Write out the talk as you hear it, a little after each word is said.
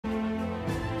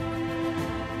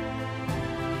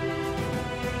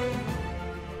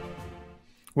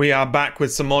We are back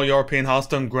with some more European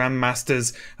Hearthstone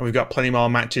Grandmasters, and we've got plenty more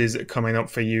matches coming up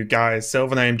for you guys.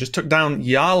 SilverName just took down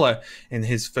Yala in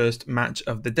his first match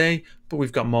of the day, but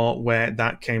we've got more where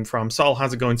that came from. Sol,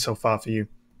 how's it going so far for you?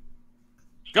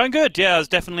 Going good, yeah. It was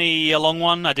definitely a long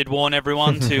one. I did warn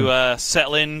everyone to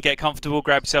settle in, get comfortable,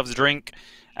 grab yourselves a drink.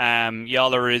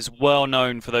 Yala is well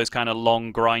known for those kind of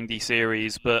long, grindy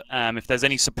series, but if there's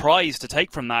any surprise to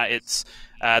take from that, it's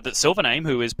that SilverName,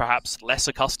 who is perhaps less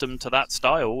accustomed to that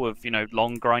style of,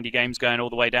 long, grindy games going all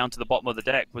the way down to the bottom of the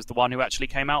deck, was the one who actually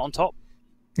came out on top.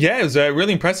 Yeah, it was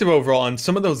really impressive overall, and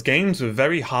some of those games were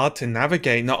very hard to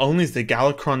navigate. Not only is the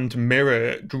Galakrond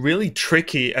mirror really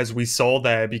tricky, as we saw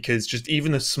there, because just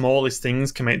even the smallest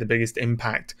things can make the biggest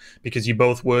impact, because you're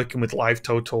both working with life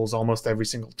totals almost every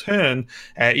single turn.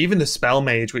 Even the Spell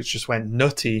Mage, which just went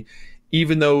nutty,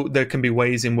 even though there can be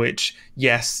ways in which,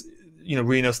 yes,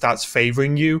 Reno starts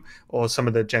favoring you, or some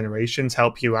of the generations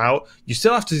help you out, you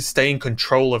still have to stay in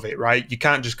control of it, right? You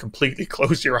can't just completely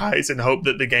close your eyes and hope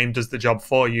that the game does the job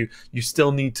for you. You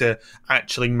still need to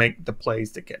actually make the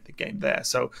plays that get the game there.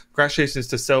 So congratulations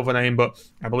to SilverName, but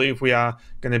I believe we are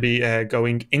going to be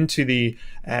going into the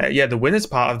winners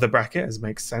part of the bracket, as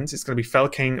makes sense. It's going to be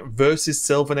Felkeine versus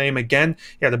SilverName again.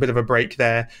 He had a bit of a break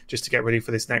there just to get ready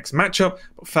for this next matchup,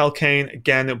 but Felkeine,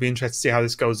 again, it'll be interesting to see how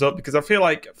this goes up, because I feel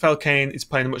like Felkeine is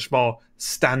playing a much more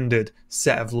standard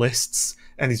set of lists,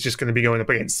 and he's just going to be going up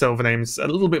against SilverName's a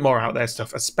little bit more out there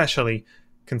stuff, especially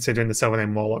considering the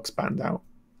SilverName Warlock's banned out.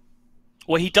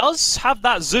 Well, he does have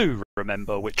that Zoo,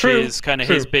 remember, which is kind of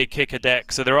his big kicker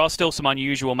deck. So there are still some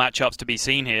unusual matchups to be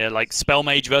seen here, like Spell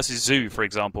Mage versus Zoo, for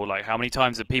example. Like, how many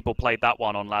times have people played that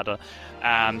one on ladder?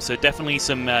 So definitely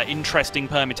some interesting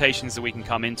permutations that we can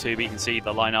come into. But you can see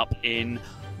the lineup in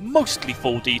mostly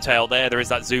full detail there. There is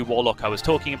that Zoo Warlock I was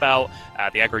talking about,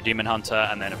 the Aggro Demon Hunter,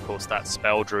 and then of course that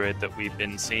Spell Druid that we've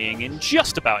been seeing in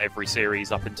just about every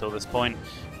series up until this point.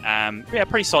 Yeah,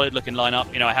 pretty solid looking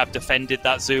lineup. I have defended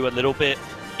that Zoo a little bit,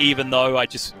 even though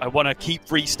I want to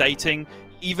keep restating,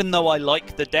 even though I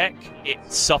like the deck, it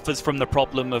suffers from the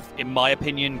problem of, in my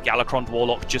opinion, Galakrond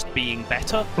Warlock just being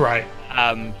better. Right.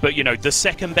 But, the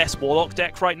second best Warlock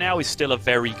deck right now is still a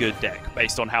very good deck,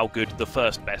 based on how good the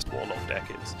first best Warlock deck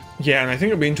is. Yeah, and I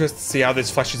think it'll be interesting to see how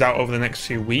this fleshes out over the next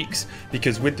few weeks,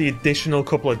 because with the additional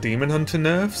couple of Demon Hunter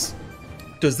nerfs,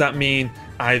 does that mean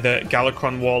either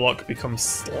Galakrond Warlock becomes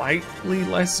slightly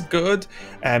less good,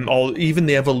 or even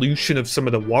the evolution of some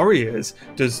of the warriors?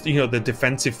 Does the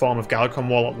defensive form of Galakrond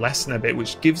Warlock lessen a bit,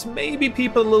 which gives maybe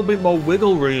people a little bit more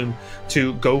wiggle room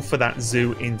to go for that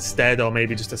Zoo instead, or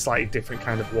maybe just a slightly different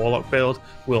kind of Warlock build?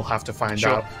 We'll have to find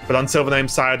out. But on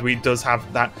SilverName's side, we does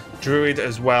have that Druid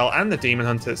as well, and the Demon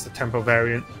Hunter. It's the tempo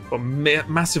variant, but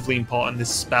massively important,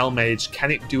 this Spell Mage. Can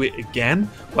it do it again?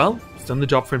 Well, it's done the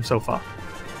job for him so far.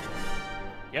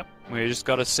 Yep, we just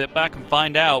got to sit back and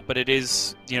find out, but it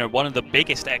is, one of the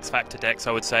biggest X-Factor decks,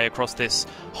 I would say, across this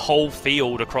whole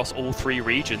field, across all three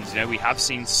regions. We have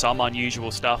seen some unusual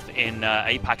stuff in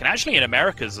APAC, and actually in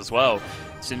Americas as well.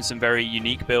 Seen some very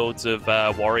unique builds of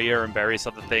Warrior and various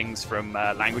other things from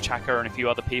Language Hacker and a few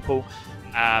other people.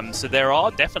 So there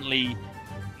are definitely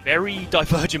very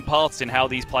divergent paths in how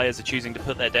these players are choosing to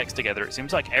put their decks together. It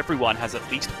seems like everyone has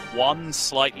at least one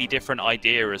slightly different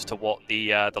idea as to what the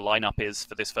lineup is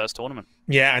for this first tournament.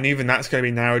 Yeah, and even that's going to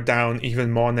be narrowed down even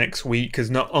more next week,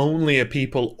 because not only are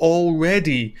people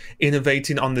already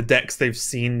innovating on the decks they've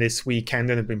seen this weekend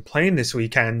and have been playing this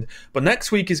weekend, but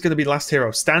next week is going to be Last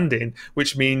Hero Standing,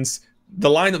 which means the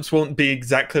lineups won't be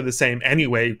exactly the same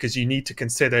anyway, because you need to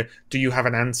consider, do you have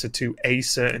an answer to a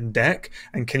certain deck,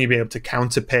 and can you be able to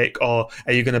counterpick, or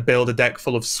are you going to build a deck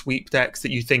full of sweep decks that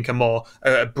you think are more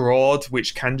broad,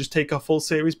 which can just take a full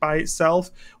series by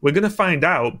itself? We're going to find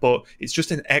out, but it's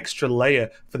just an extra layer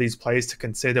for these players to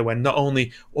consider, when not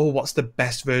only, what's the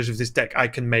best version of this deck I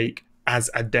can make as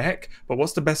a deck, but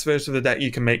what's the best version of the deck you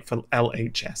can make for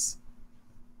LHS?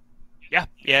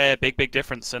 Yeah, big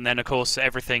difference. And then, of course,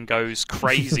 everything goes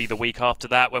crazy the week after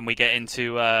that when we get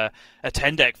into a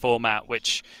 10-deck format,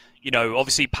 which,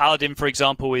 obviously Paladin, for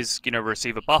example, is,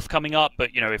 receive a buff coming up. But,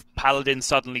 if Paladin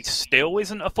suddenly still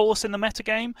isn't a force in the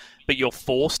metagame, but you're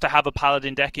forced to have a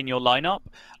Paladin deck in your lineup,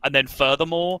 and then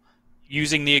furthermore,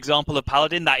 using the example of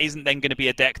Paladin, that isn't then going to be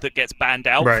a deck that gets banned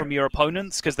out from your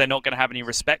opponents, because they're not going to have any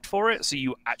respect for it. So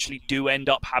you actually do end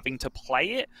up having to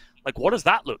play it. like, what does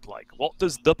that look like? What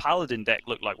does the Paladin deck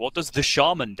look like? What does the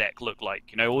Shaman deck look like?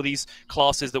 You know, all these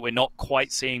classes that we're not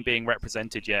quite seeing being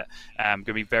represented yet. Going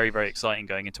to be very, very exciting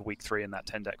going into week 3 in that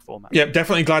 10-deck format. Yeah,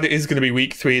 definitely glad it is going to be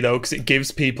week 3, though, because it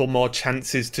gives people more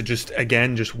chances to just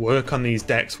work on these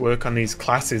decks, work on these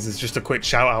classes. As just a quick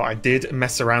shout out, I did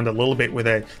mess around a little bit with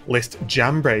a list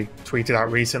Jambray tweeted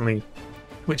out recently,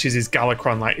 which is his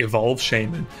Galakron like Evolve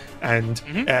Shaman, and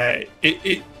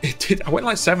it did. I went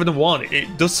like 7-1.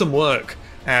 It does some work.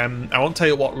 I won't tell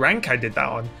you what rank I did that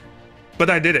on,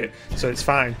 but I did it, so it's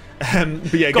fine.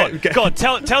 But yeah, go on,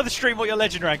 tell the stream what your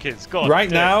legend rank is. Go on. Right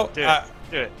now, do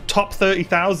it. Top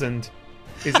 30,000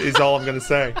 is all I'm going to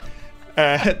say.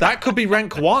 That could be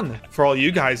rank 1 for all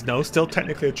you guys know. Still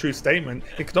technically a true statement.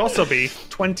 It could also be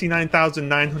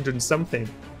 29,900 and something.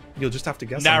 You'll just have to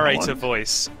guess. Narrator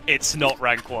voice. It's not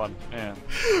rank 1. Yeah.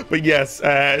 But yes,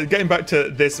 getting back to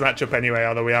this matchup anyway,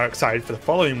 although we are excited for the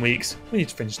following weeks, we need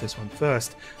to finish this one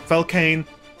first. Felkeine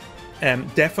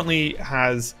definitely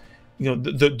has, you know,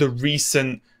 the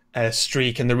recent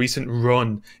streak and the recent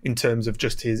run in terms of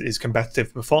just his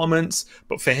competitive performance.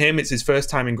 But for him, it's his first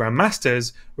time in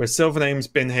Grandmasters, where SilverName's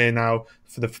been here now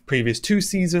for the previous 2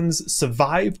 seasons,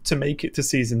 survived to make it to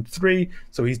season 3,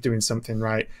 so he's doing something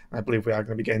right. And I believe we are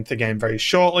going to be getting to the game very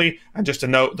shortly. And just a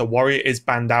note, the Warrior is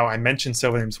banned out. I mentioned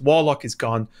SilverName's Warlock is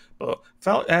gone, but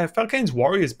Felkeine's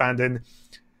Warrior is banned in.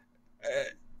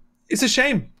 It's a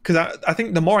shame, because I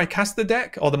think the more I cast the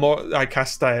deck, or the more I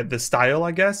cast the style,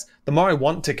 I guess, the more I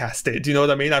want to cast it. Do you know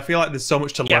what I mean? I feel like there's so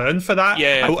much to learn for that.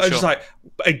 Yeah, I just like,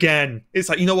 again, it's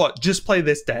like, you know what? Just play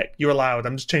this deck. You're allowed.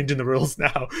 I'm just changing the rules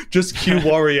now. Just queue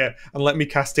Warrior and let me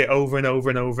cast it over and over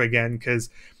and over again, because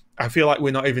I feel like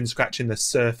we're not even scratching the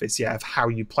surface yet of how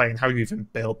you play and how you even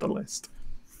build the list.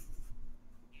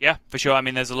 Yeah, for sure. I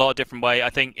mean, there's a lot of different ways. I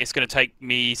think it's going to take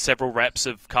me several reps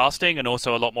of casting and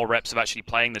also a lot more reps of actually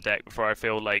playing the deck before I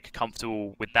feel like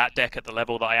comfortable with that deck at the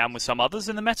level that I am with some others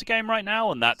in the metagame right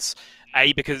now. And that's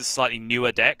A, because it's a slightly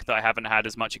newer deck that I haven't had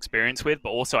as much experience with, but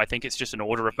also I think it's just an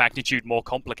order of magnitude more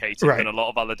complicated than a lot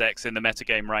of other decks in the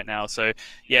metagame right now. So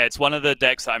yeah, it's one of the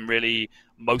decks that I'm really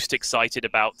most excited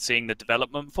about seeing the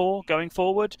development for going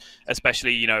forward,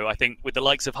 especially, you know, I think with the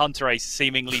likes of Hunter Ace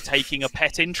seemingly taking a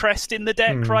pet interest in the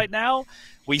deck right now.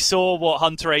 We saw what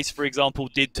Hunter Ace, for example,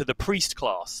 did to the Priest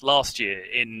class last year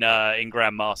in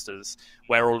Grandmasters,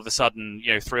 where all of a sudden,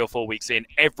 you know, 3 or 4 weeks in,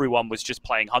 everyone was just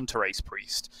playing Hunter Ace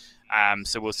Priest.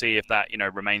 So we'll see if that, you know,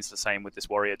 remains the same with this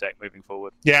Warrior deck moving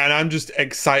forward. Yeah, and I'm just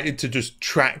excited to just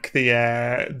track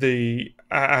the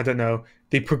I don't know,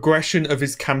 the progression of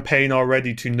his campaign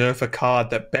already to nerf a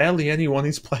card that barely anyone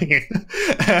is playing.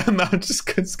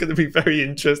 It's going to be very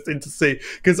interesting to see,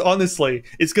 because honestly,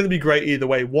 it's going to be great either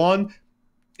way. One,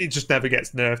 it just never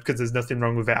gets nerfed because there's nothing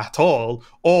wrong with it at all.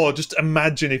 Or just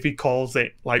imagine if he calls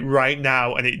it like right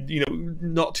now, and it, you know,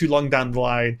 not too long down the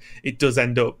line, it does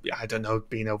end up, I don't know,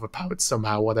 being overpowered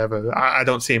somehow, whatever. I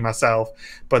don't see it myself,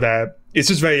 but it's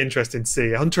just very interesting to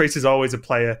see. Hunter Ace is always a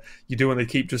player you do want to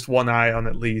keep just one eye on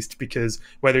at least, because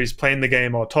whether he's playing the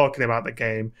game or talking about the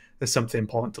game, there's something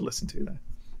important to listen to there.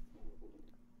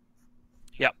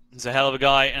 Yep, he's a hell of a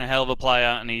guy and a hell of a player,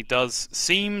 and he does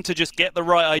seem to just get the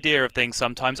right idea of things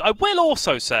sometimes. I will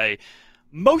also say,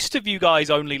 most of you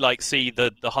guys only like see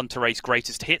the Hunter Ace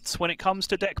greatest hits when it comes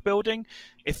to deck building.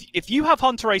 If you have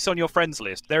Hunter Ace on your friends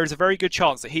list, there is a very good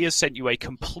chance that he has sent you a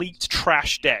complete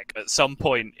trash deck at some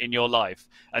point in your life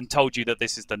and told you that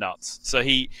this is the nuts. So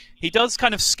he does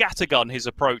kind of scattergun his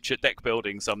approach at deck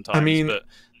building sometimes, I mean, but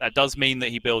that does mean that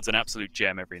he builds an absolute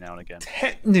gem every now and again.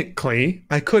 Technically,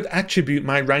 I could attribute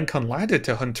my rank on ladder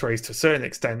to Hunter Ace to a certain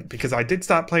extent, because I did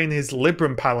start playing his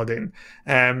Libram Paladin,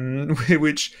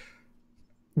 which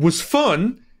was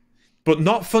fun, but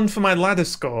not fun for my ladder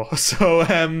score.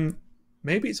 So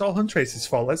maybe it's all Hunter Ace's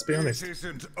fault, let's be honest.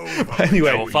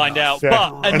 Anyway, we'll find out.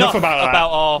 Yeah. But enough about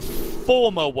our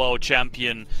former world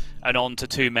champion, and on to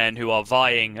 2 men who are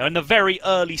vying, in the very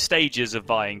early stages of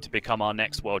vying to become our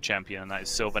next world champion, and that is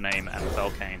SilverName and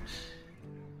Felkeine.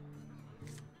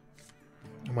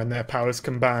 When their powers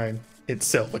combine, it's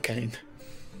SilverKane.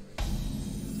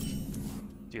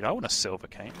 Dude, I want a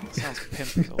SilverKane. That sounds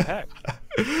pimp as all heck.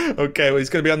 Okay, well, he's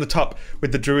going to be on the top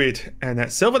with the Druid, and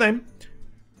SilverName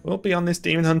will be on this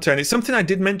Demon Hunter. And it's something I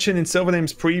did mention in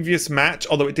SilverName's previous match,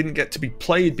 although it didn't get to be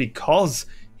played because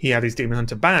he had his Demon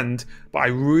Hunter banned. But I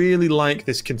really like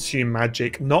this Consume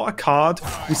Magic. Not a card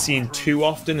we're seeing too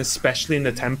often, especially in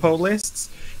the tempo lists,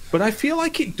 but I feel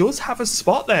like it does have a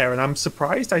spot there, and I'm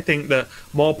surprised, I think, that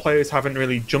more players haven't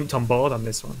really jumped on board on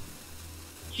this one.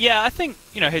 Yeah, I think,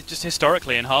 you know, just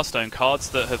historically in Hearthstone, cards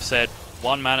that have said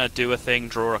 1 mana, do a thing,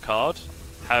 draw a card,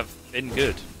 have been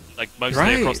good. like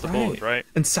mostly across the board, right?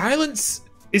 And silence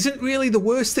isn't really the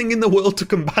worst thing in the world to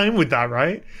combine with that,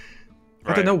 right?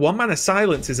 I don't know, 1 mana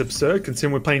silence is absurd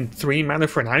considering we're playing 3 mana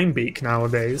for an Ironbeak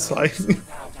nowadays. Like,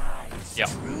 yeah.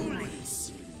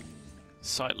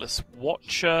 Sightless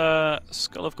Watcher.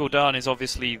 Skull of Gul'dan is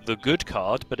obviously the good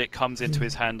card, but it comes into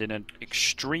his hand in an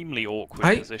extremely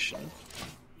awkward position.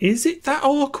 Is it that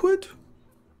awkward?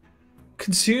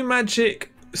 Consume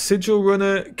Magic, Sigil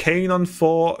Runner, Kane on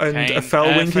 4, and a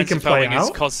Felwing he can play out? Is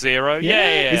cost 0.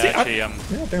 Yeah. Is it? Actually, I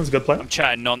think it was a good play. I'm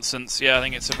chatting nonsense. Yeah, I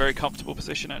think it's a very comfortable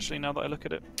position, actually, now that I look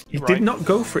at it. He did not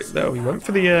go for it, though. He went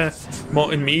for the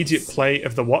more immediate play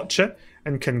of the Watcher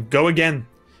and can go again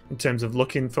in terms of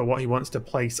looking for what he wants to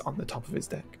place on the top of his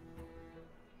deck.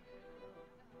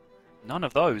 None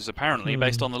of those, apparently,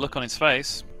 based on the look on his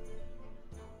face.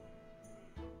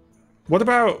 What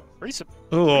about... Pretty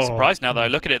surprised now that I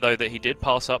look at it, though, that he did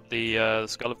pass up the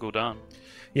Skull of Gul'dan.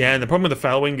 Yeah, and the problem with the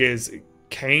Felwing is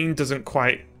Kane doesn't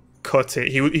quite cut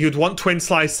it. He would want Twin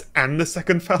Slice and the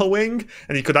second Felwing,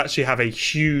 and he could actually have a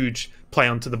huge play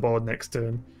onto the board next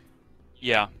turn.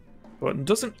 Yeah. But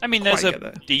doesn't. I mean, there's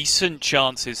a decent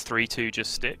chance his 3/2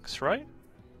 just sticks, right?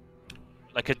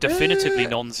 Like a definitively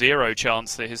non-zero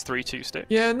chance that his 3/2 sticks.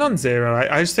 Yeah, non-zero.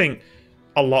 I just think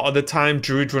a lot of the time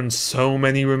Druid runs so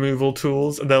many removal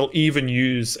tools, and they'll even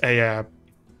use a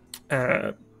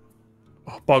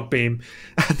Bog Beam.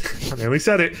 I nearly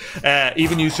said it.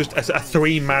 Even use just a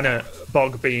 3 mana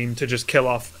Bog Beam to just kill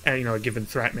off a given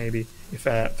threat, maybe if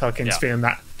Felkaine's feeling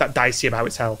that dicey about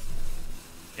its health.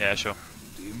 Yeah, sure.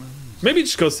 Maybe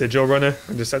just go Sigil Runner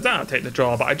and just says, I'll take the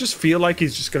draw. But I just feel like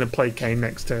he's just going to play Kane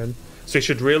next turn. So he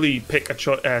should really pick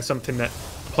something that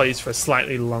plays for a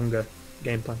slightly longer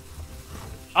game plan.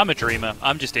 I'm a dreamer.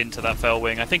 I'm just into that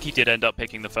Felwing. I think he did end up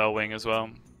picking the Felwing as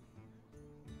well.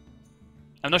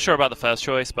 I'm not sure about the first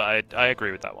choice, but I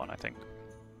agree with that one, I think.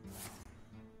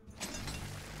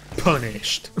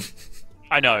 Punished.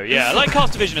 I know, yeah. Like,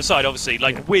 Cast Division aside, obviously,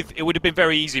 like, it would have been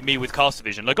very easy me with Cast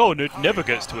Division. Like, oh, it never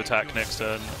gets to attack next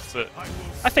turn. But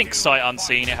I think Sight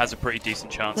Unseen, it has a pretty decent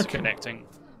chance of connecting.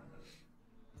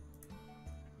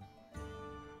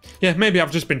 Yeah, maybe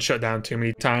I've just been shut down too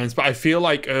many times, but I feel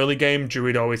like early game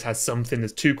Druid always has something.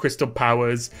 There's 2 crystal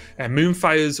powers.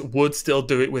 Moonfires would still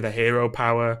do it with a hero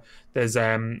power. There's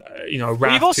Wrath.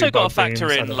 Well, you've also got to factor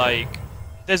in, like,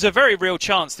 there's a very real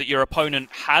chance that your opponent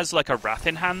has like a Wrath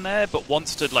in hand there, but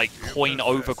wants to like coin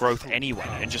Overgrowth anyway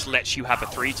and just lets you have a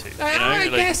 3/2. I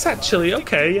guess actually,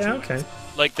 okay, yeah, okay.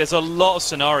 Like, there's a lot of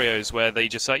scenarios where they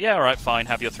just say, yeah, all right, fine,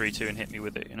 have your 3/2 and hit me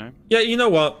with it, you know? Yeah, you know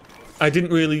what? I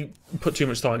didn't really put too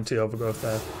much thought into the Overgrowth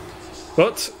there.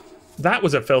 But that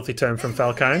was a filthy turn from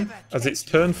Felkeine, as it's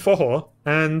turn 4,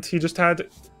 and he just had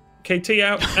KT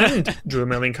out and drew a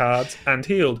million cards and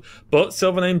healed. But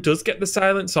SilverName does get the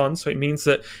silence on, so it means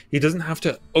that he doesn't have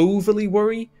to overly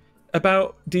worry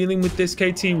about dealing with this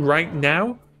KT right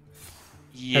now.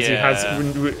 Yeah. As it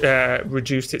has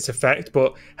reduced its effect,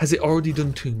 but has it already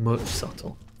done too much,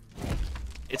 Subtle?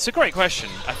 It's a great question.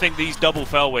 I think these double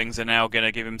Felwings are now going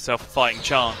to give himself a fighting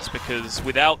chance, because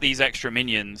without these extra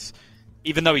minions,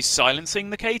 even though he's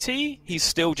silencing the KT, he's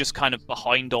still just kind of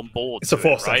behind on board. It's a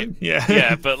 4/7, right? Yeah.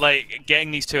 Yeah, but like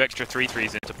getting these 2 extra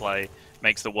 3/3s into play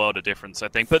makes the world of difference, I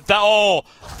think. But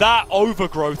that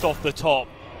Overgrowth off the top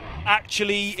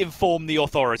actually informed the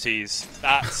authorities.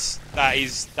 That's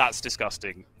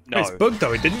disgusting. No. It's bugged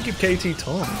though. It didn't give KT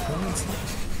Tom.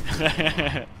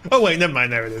 Oh wait, never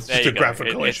mind. There it is. Just a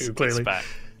graphical issue, clearly.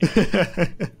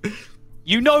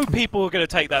 You know people are going to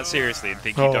take that seriously and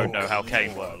think you don't know how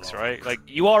Kane works, right? Like,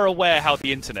 you are aware how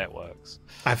the internet works.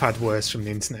 I've had worse from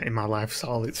the internet in my life,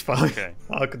 Sol. It's fine. Okay.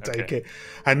 I could take it.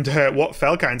 And what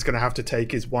Felkaine's going to have to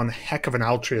take is one heck of an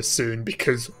Altria soon,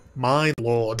 because, my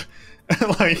lord,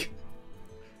 like,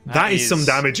 that is some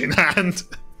damage in hand.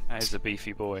 That is a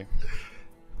beefy boy.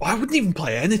 Well, I wouldn't even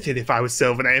play anything if I was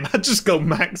SilverName. I'd just go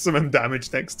maximum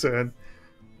damage next turn.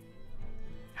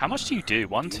 How much do you do?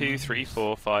 1, 2, 3,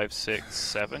 4, 5, 6,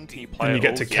 7? Can you play And you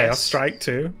get to Chaos Strike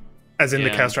too? As in the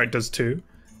Chaos Strike does 2?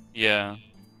 Yeah.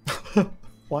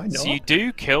 Why not? So you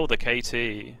do kill the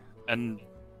KT, and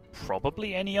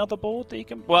probably any other board that you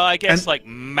can... Well, I guess like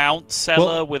Mount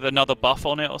Cellar with another buff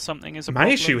on it or something is a problem.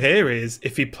 My issue here is,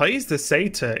 if he plays the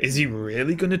Satyr, is he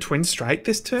really going to Twin Strike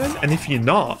this turn? And if you're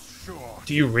not,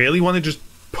 do you really want to just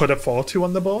put a 4/2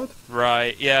 on the board?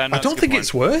 Right, yeah. No, I don't think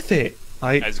it's worth it.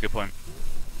 That's a good point.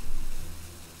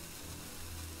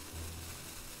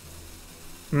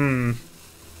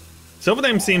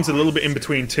 SilverName seems a little bit in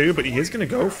between too, but he is going to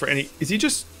go for any... Is he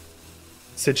just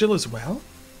Sigil as well?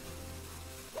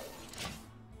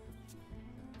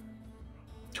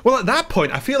 Well, at that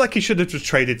point, I feel like he should have just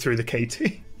traded through the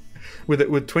KT.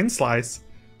 with Twin Slice.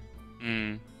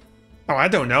 Mm. Oh, I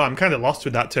don't know. I'm kind of lost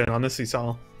with that turn, honestly,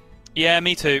 Saul. Yeah,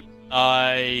 me too.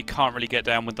 I can't really get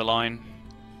down with the line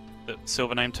that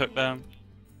SilverName took there.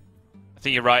 I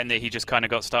think you're right in that he just kind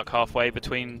of got stuck halfway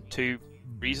between two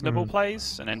reasonable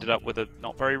plays and ended up with a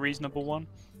not very reasonable one.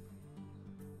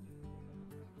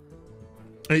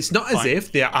 And it's not as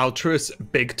if the Altruis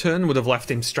big turn would have left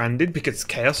him stranded, because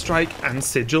Chaos Strike and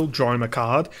Sigil draw him a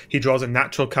card. He draws a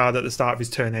natural card at the start of his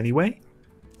turn anyway.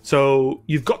 So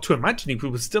you've got to imagine he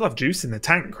would still have juice in the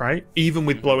tank, right? Even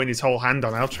with blowing his whole hand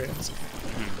on Altruis.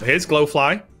 So here's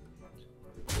Glowfly.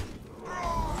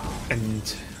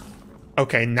 And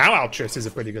okay, now Altruis is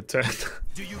a pretty good turn.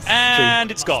 And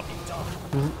it's gone.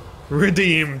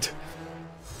 Redeemed.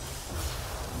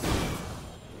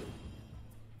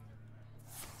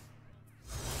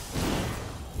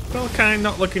 Felkeine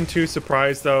not looking too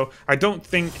surprised though. I don't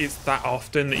think it's that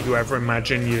often that you ever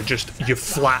imagine you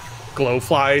flat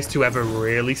Glowflies to ever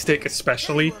really stick,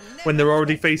 especially when they're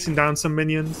already facing down some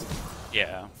minions.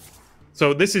 Yeah.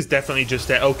 So this is definitely just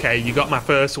it. Okay, you got my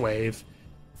first wave.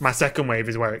 My second wave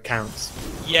is where it counts.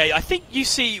 Yeah, I think you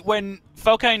see when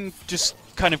Felkeine just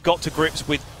kind of got to grips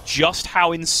with just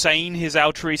how insane his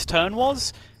Altruis turn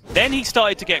was, then he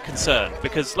started to get concerned.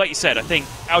 Because, like you said, I think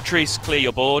Altruis clear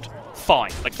your board,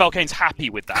 fine. Like, Felkaine's happy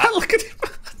with that. Look at him.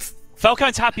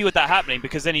 Felkaine's happy with that happening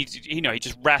because then he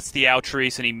just rats the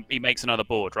Altruis and he makes another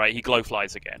board, right? He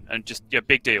Glowflies again. And just, yeah,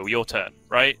 big deal, your turn,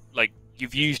 right? Like,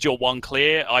 you've used your one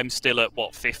clear, I'm still at,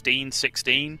 what, 15,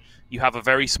 16? You have a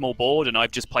very small board, and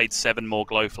I've just played 7 more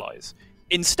Glowflies.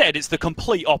 Instead, it's the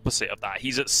complete opposite of that.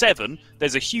 He's at 7,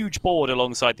 there's a huge board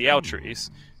alongside the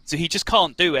Altruis, so he just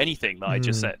can't do anything that I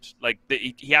just said. Like,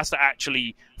 he has to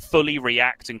actually fully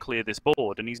react and clear this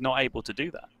board, and he's not able to do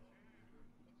that.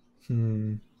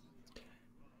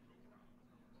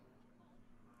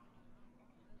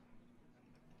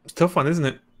 It's a tough one, isn't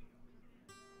it?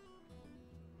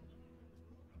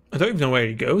 I don't even know where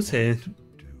he goes here.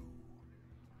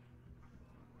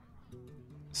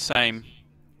 Same.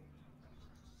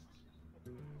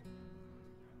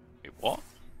 Wait, what?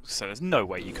 So there's no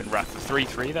way you can wrap the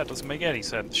 3/3. That doesn't make any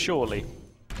sense, surely.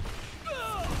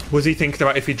 Was he thinking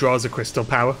about if he draws a crystal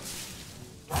power?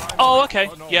 Oh, okay.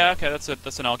 Yeah, okay.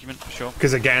 That's an argument for sure.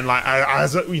 Because again, like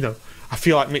as you know, I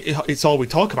feel like it's all we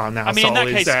talk about now. I mean, in that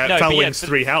case, no, Felwing's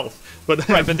 3 health. But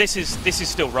right, but this is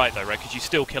still right though, right? Because you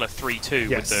still kill a 3/2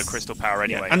 with the crystal power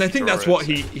anyway. Yeah. And I think that's what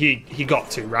he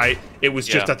got to, right? It was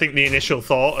just I think the initial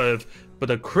thought of, but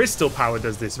the crystal power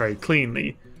does this very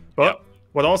cleanly. But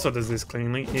what also does this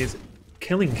cleanly is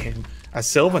killing him, as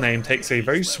SilverName takes a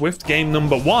very swift game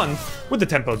number 1 with the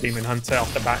Tempo Demon Hunter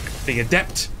off the back, the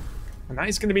Adept. And that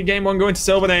is going to be game 1 going to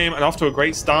SilverName, and off to a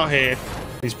great start here.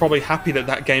 He's probably happy that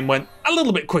that game went a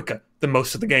little bit quicker than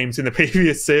most of the games in the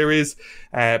previous series,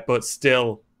 but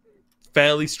still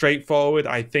fairly straightforward.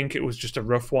 I think it was just a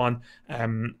rough one,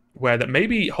 where that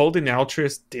maybe holding the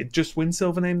Altruis did just win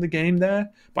SilverName the game there,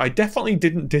 but I definitely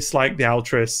didn't dislike the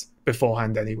Altruis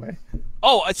beforehand anyway.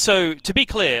 Oh, so to be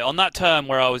clear, on that turn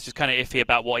where I was just kind of iffy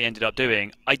about what he ended up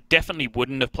doing, I definitely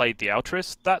wouldn't have played the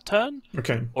Altruis that turn.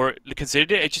 Okay. Or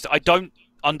considered it. It's just I don't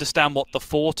understand what the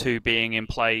 4/2 being in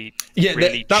play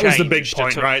really that was the big changed.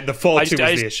 point, right? The 4/2 was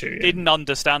the issue. I didn't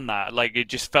understand that. Like, it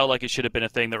just felt like it should have been a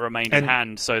thing that remained in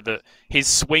hand, so that his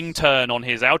swing turn on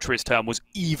his Altruis turn was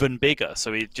even bigger.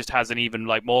 So he just has an even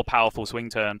more powerful swing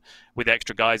turn with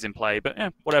extra guys in play.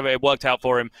 But whatever, it worked out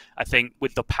for him. I think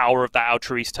with the power of that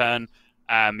Altruis turn,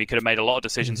 he could have made a lot of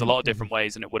decisions a lot of different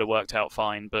ways, and it would have worked out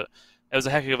fine. But it was a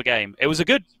heck of a game. It was a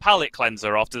good palate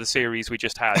cleanser after the series we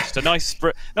just had. Just a nice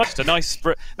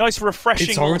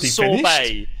refreshing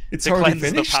sorbet to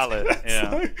cleanse the palate.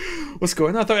 Yeah. What's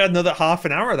going on? I thought we had another half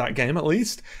an hour of that game at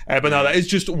least. But no, that is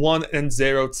just 1-0 to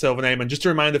SilverName. And just a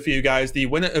reminder for you guys, the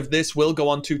winner of this will go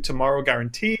on to tomorrow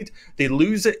guaranteed. The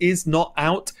loser is not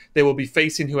out. They will be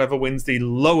facing whoever wins the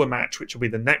lower match, which will be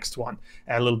the next one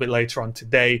a little bit later on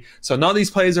today. So none of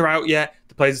these players are out yet.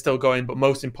 The players are still going, but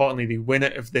most importantly, the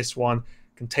winner of this one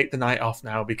can take the night off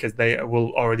now because they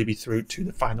will already be through to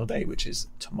the final day, which is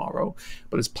tomorrow.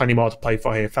 But there's plenty more to play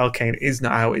for here. Felkeine is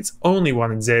not out. It's only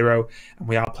 1-0, and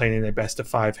we are playing in a best of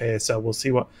 5 here. So we'll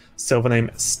see what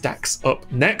SilverName stacks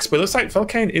up next. But it looks like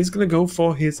Felkeine is going to go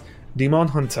for his Demon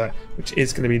Hunter, which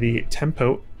is going to be the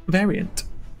Tempo variant.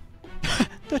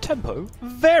 The Tempo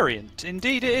variant,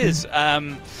 indeed it is.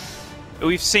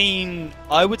 We've seen,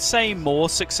 I would say, more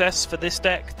success for this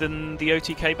deck than the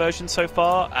OTK version so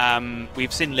far.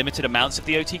 We've seen limited amounts of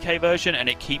the OTK version, and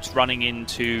it keeps running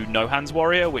into No Hands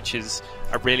Warrior, which is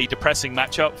a really depressing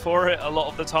matchup for it a lot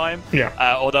of the time. Yeah.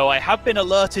 Although I have been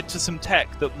alerted to some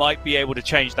tech that might be able to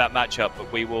change that matchup,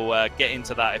 but we will get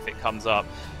into that if it comes up.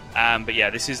 But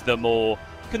yeah, this is the more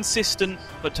consistent,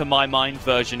 but to my mind,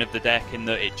 version of the deck in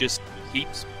that it just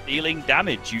keeps dealing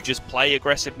damage. You just play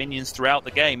aggressive minions throughout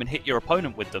the game and hit your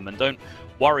opponent with them, and don't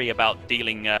worry about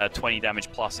dealing 20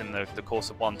 damage plus in the course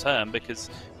of one turn, because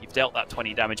you've dealt that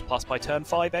 20 damage plus by turn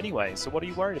 5 anyway, so what are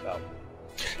you worried about?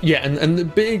 Yeah, and the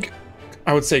big,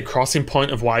 I would say, crossing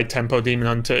point of why Tempo Demon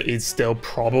Hunter is still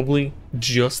probably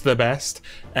just the best,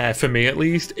 for me at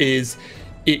least, is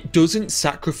it doesn't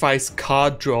sacrifice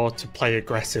card draw to play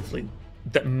aggressively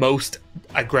that most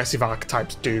aggressive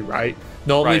archetypes do, right?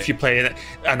 Normally, if you play an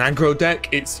aggro deck,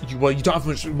 it's you don't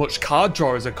have much card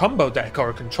draw as a combo deck or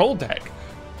a control deck.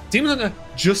 Demon Hunter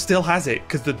just still has it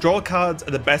because the draw cards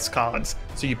are the best cards,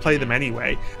 so you play them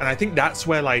anyway. And I think that's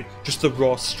where like just the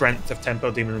raw strength of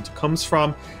Tempo Demon Hunter comes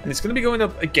from. And it's going to be going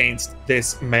up against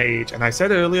this mage. And I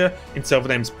said earlier in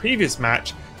SilverName's previous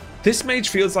match, this mage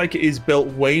feels like it is built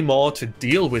way more to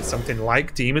deal with something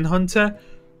like Demon Hunter.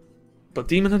 But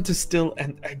Demon Hunter's still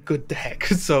a good deck,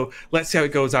 so let's see how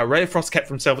it goes out. Ray of Frost kept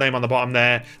from SilverName on the bottom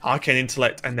there. Arcane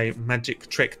Intellect and a Magic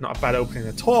Trick, not a bad opening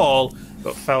at all.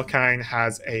 But Felkeine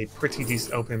has a pretty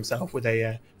decent opening himself with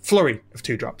a flurry of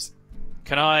 2-drops.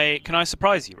 Can I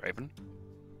surprise you, Raven?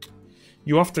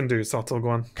 You often do, Sottle,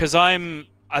 go on. Because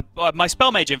my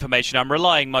spell mage information, I'm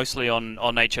relying mostly on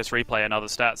HS Replay and other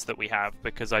stats that we have,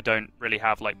 because I don't really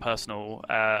have like personal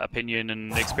opinion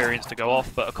and experience to go off.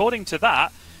 But according to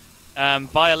that,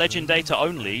 via legend data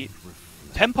only,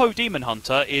 Tempo Demon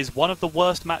Hunter is one of the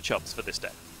worst matchups for this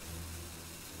deck.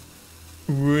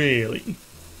 Really?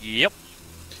 Yep.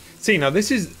 See, now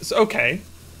this is okay,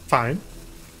 fine.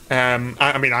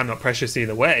 I mean, I'm not precious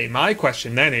either way. My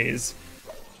question then is,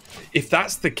 if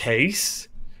that's the case,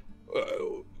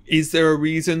 is there a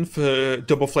reason for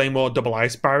Double Flame or Double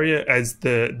Ice Barrier as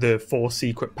the 4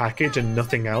 secret package and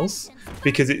nothing else?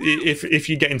 Because if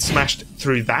you're getting smashed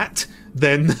through that,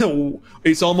 then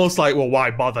it's almost like, well, why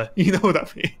bother? You know what I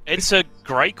mean? It's a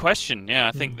great question. Yeah,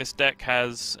 I think this deck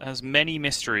has many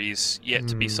mysteries yet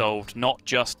to be solved, not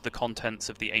just the contents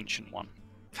of the Ancient One.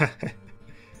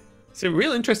 It's a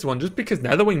real interesting one, just because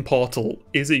Netherwing Portal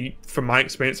is, from my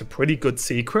experience, a pretty good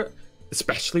secret,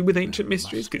 especially with Ancient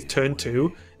Mysteries, because turn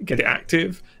 2, get it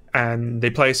active, and they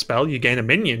play a spell, you gain a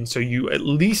minion, so you at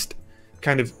least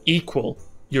kind of equal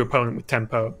your opponent with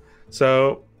tempo.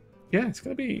 So yeah, it's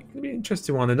gonna be an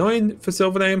interesting one. Annoying for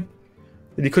SilverName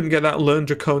that he couldn't get that Learn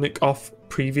Draconic off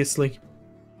previously.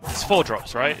 It's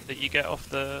 4-drops, right, that you get off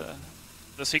the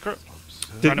secret?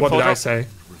 What did I say?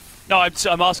 No,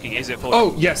 I'm asking, is it 4-drop?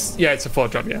 Oh, yes. Yeah, it's a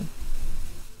 4-drop, yeah.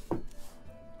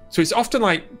 So it's often,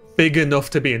 like, big enough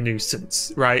to be a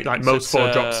nuisance, right? Like, most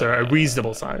 4-drops are a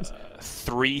reasonable size.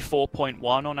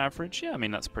 4.1 on average? Yeah, I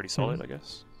mean, that's pretty solid, I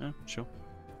guess. Yeah, sure.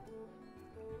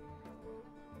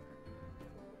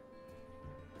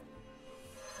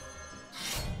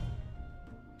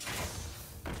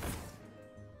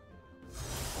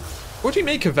 What do you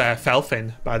make of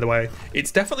Felkeine, by the way?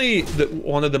 It's definitely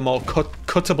one of the more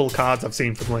cuttable cards I've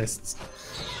seen from lists.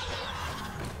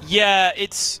 Yeah,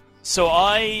 it's... So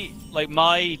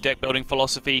my deck building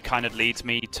philosophy kind of leads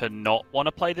me to not want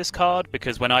to play this card,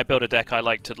 because when I build a deck, I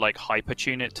like to hyper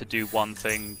tune it to do one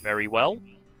thing very well.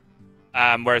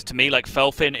 Whereas to me,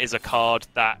 Felkeine is a card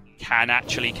that can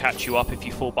actually catch you up if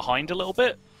you fall behind a little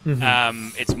bit.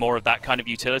 It's more of that kind of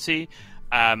utility.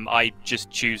 I just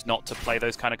choose not to play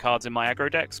those kind of cards in my aggro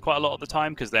decks quite a lot of the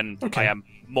time, because then I am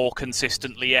more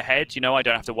consistently ahead. You know, I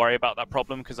don't have to worry about that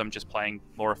problem because I'm just playing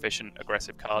more efficient,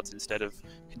 aggressive cards instead of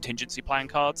contingency plan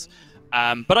cards.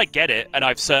 But I get it, and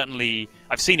I've seen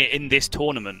it in this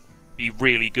tournament be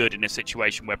really good in a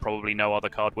situation where probably no other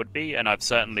card would be, and I've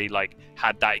certainly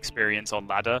had that experience on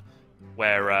ladder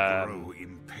where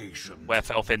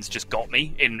Felkeine's just got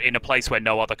me in a place where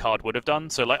no other card would have done.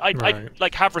 So I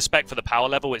have respect for the power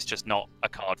level. It's just not a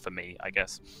card for me, I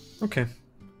guess. Okay.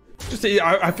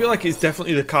 I feel like it's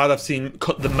definitely the card I've seen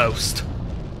cut the most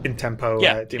in tempo.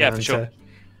 Yeah, for sure.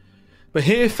 But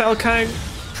here, Felkeine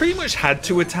pretty much had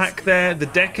to attack there. The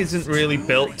deck isn't really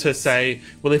built to say,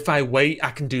 well, if I wait, I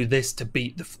can do this to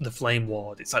beat the Flame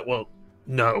Ward. It's like, well,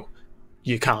 no,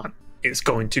 you can't. It's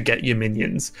going to get your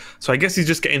minions. So I guess he's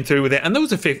just getting through with it. And there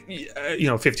was a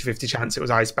 50-50 chance it was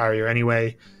Ice Barrier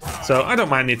anyway. So I don't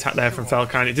mind the attack there from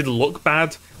Felkeine. It didn't look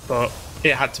bad, but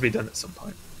it had to be done at some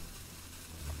point.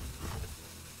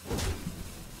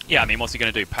 Yeah, I mean, what's he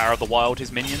going to do? Power of the Wild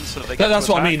his minions so that they get That's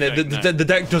to what I attack? mean. The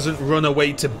deck doesn't run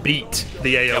away to beat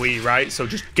the AoE, right? So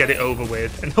just get it over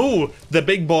with. And the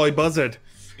big boy Buzzard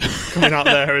coming out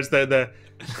there as the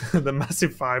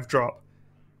massive 5-drop.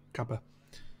 Kappa.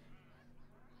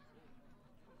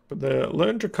 But the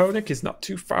Learn Draconic is not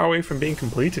too far away from being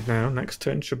completed now. Next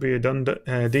turn should be a done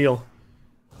deal.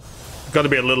 Got to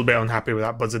be a little bit unhappy with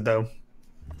that Buzzard, though.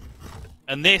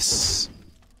 And this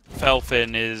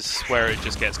Felkeine is where it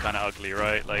just gets kind of ugly,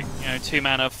 right? Like, you know, 2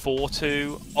 mana,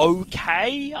 4/2.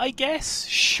 Okay, I guess.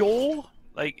 Sure.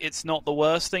 Like, it's not the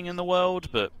worst thing in the world,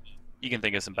 but you can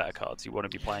think of some better cards you want to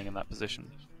be playing in that position.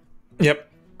 Yep.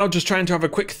 I'm just trying to have a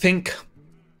quick think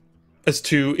as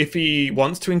to if he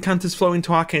wants to Incanter's Flow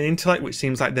into Arcane Intellect, which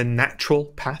seems like the natural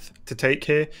path to take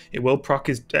here. It will proc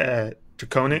his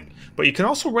Draconic, but you can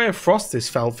also Ray of Frost this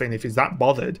Felkeine if he's that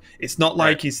bothered. It's not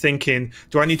like he's thinking,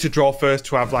 do I need to draw first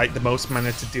to have like the most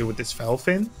mana to deal with this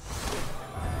Felkeine?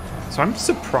 So I'm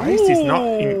surprised he's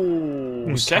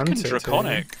not second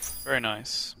Draconic. Very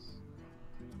nice.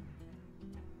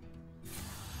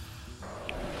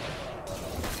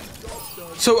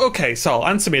 So okay, Sol,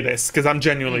 answer me this, because I'm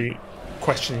genuinely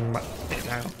questioning it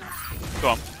now. Go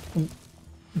on.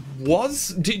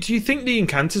 Do you think the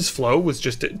Incanter's Flow was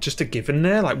just a given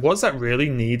there? Like, was that really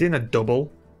needing a double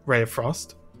Ray of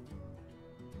Frost?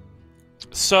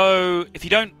 So, if you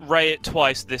don't Ray it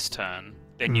twice this turn,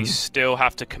 then you still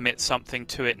have to commit something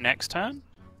to it next turn.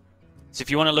 So if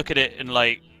you want to look at it in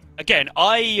like... Again,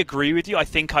 I agree with you. I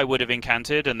think I would have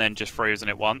incanted and then just frozen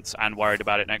it once and worried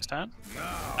about it next turn.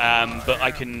 But I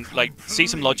can like see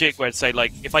some logic where it's say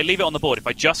like if I leave it on the board, if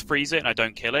I just freeze it and I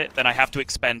don't kill it, then I have to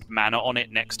expend mana on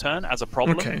it next turn as a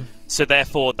problem. Okay. So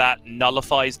therefore that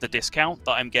nullifies the discount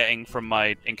that I'm getting from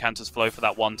my Incanter's Flow for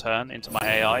that one turn into my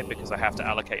AI because I have to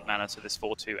allocate mana to this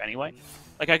 4/2 anyway.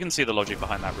 Like I can see the logic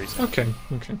behind that reason. Okay.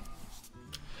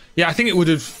 Yeah, I think it would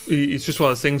have... It's just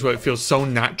one of those things where it feels so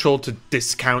natural to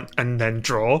discount and then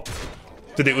draw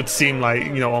that it would seem like,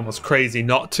 you know, almost crazy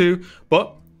not to.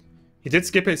 But he did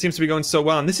skip it. It seems to be going so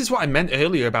well. And this is what I meant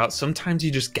earlier about sometimes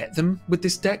you just get them with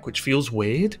this deck, which feels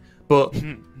weird. But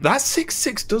that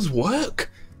 6/6 does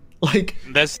work. Like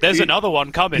There's another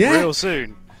one coming real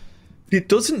soon. It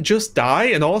doesn't just die.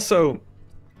 And also,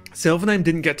 SilverName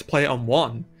didn't get to play it on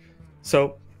 1.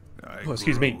 So... Oh,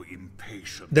 excuse me.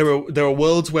 There are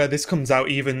worlds where this comes out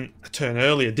even a turn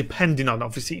earlier, depending on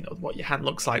obviously what your hand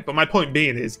looks like. But my point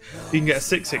being is you can get a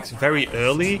 6/6 very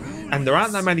early, and there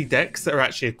aren't that many decks that are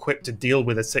actually equipped to deal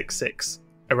with a 6/6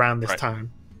 around this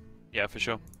time. Yeah, for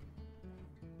sure.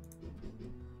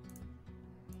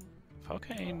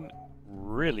 Felkeine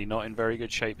really not in very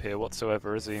good shape here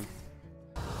whatsoever, is he?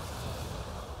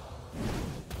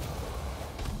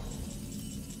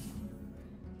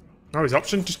 Oh, his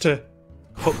option just to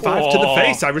put 5 to the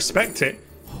face. I respect it.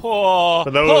 For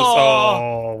those,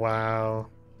 oh wow.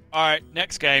 Alright,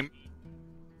 next game.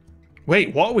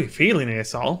 Wait, what are we feeling here,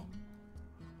 Sol?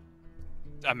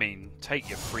 I mean, take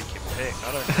your freaking pick.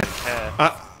 I don't really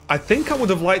care. I think I would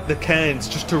have liked the Cairns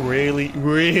just to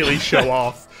really show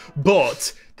off,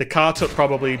 but the Kartuk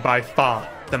probably by far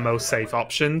the most safe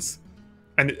options.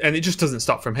 And it just doesn't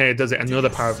stop from here, does it? Another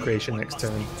Power of Creation next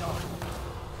turn.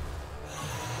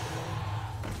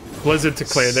 Blizzard to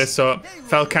clear this up.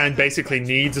 Felkeine basically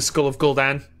needs a Skull of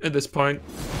Gul'dan at this point.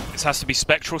 This has to be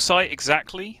Spectral Sight,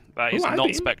 exactly. That is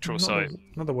not Spectral Sight.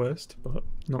 Not the worst, but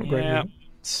not great. Yeah,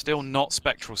 still not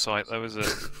Spectral Sight, though, is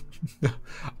it?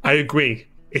 I agree.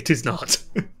 It is not.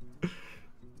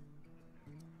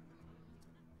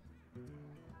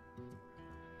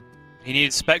 He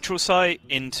needs Spectral Sight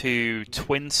into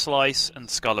Twin Slice and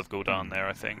Skull of Gul'dan there,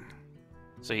 I think.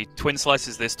 So he Twin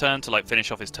Slices this turn to like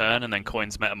finish off his turn, and then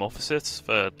coins Metamorphosis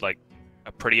for like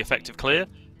a pretty effective clear,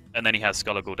 and then he has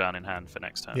Skull of Gul'dan in hand for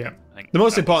next turn. Yeah. The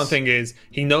most important thing is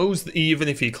he knows that even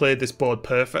if he cleared this board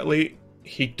perfectly,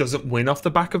 he doesn't win off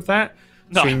the back of that.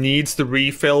 So he needs the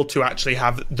refill to actually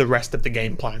have the rest of the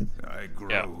game plan.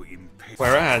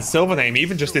 Whereas SilverName,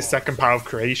 even just this second Power of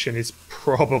Creation is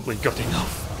probably good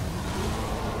enough.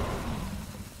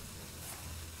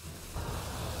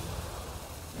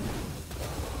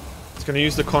 He's going to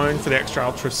use the coin for the extra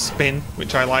Ultra spin,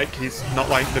 which I like. He's not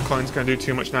like the coin's going to do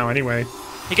too much now anyway.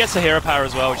 He gets the hero power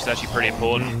as well, which is actually pretty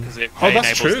important because it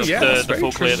that's enables true. the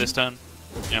full clear this turn.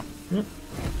 Yeah.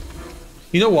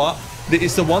 You know what?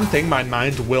 It's the one thing my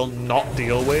mind will not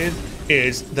deal with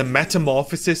is the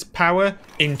Metamorphosis power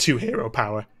into hero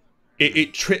power.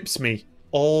 It trips me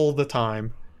all the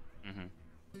time.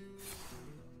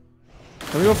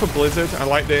 Let me go for Blizzard. I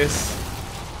like this.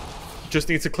 just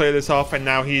needs to clear this off, and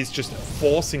now he's just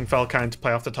forcing Felkeine to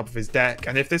play off the top of his deck.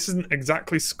 And if this isn't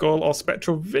exactly Skull or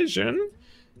Spectral Vision,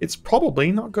 it's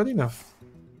probably not good enough.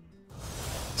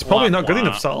 It's probably not good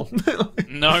enough, Sol.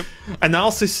 No.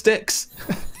 Analysis sticks.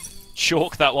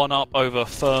 Chalk that one up over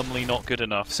firmly not good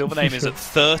enough. SilverName is at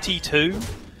 32.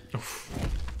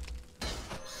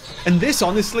 And this,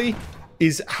 honestly,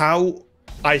 is how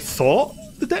I thought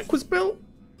the deck was built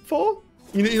for.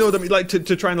 You know what I mean? Like, to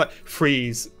try and, like,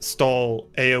 freeze, stall,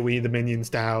 AoE the minions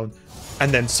down,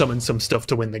 and then summon some stuff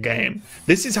to win the game.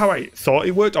 This is how I thought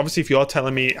it worked. Obviously, if you're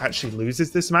telling me it actually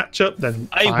loses this matchup, then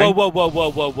Hey, fine.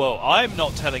 whoa. I'm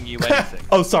not telling you anything.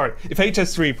 Oh, sorry. If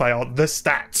HS3 play or the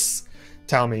stats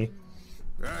tell me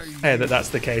that that's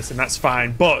the case, and that's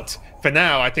fine. But for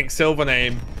now, I think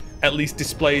SilverName at least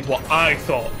displayed what I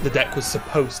thought the deck was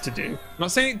supposed to do. I'm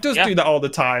not saying it does do that all the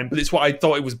time, but it's what I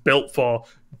thought it was built for,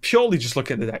 purely just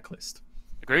looking at the deck list.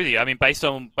 Agree with you. I mean, based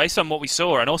on what we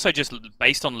saw, and also just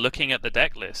based on looking at the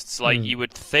deck lists, like you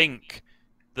would think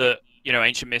that, you know,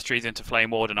 Ancient Mysteries into Flame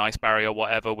Ward and Ice Barrier,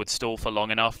 whatever, would stall for long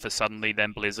enough for suddenly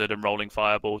then Blizzard and Rolling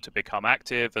Fireball to become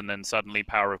active, and then suddenly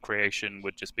Power of Creation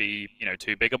would just be, you know,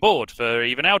 too big a board for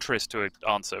even Altruist to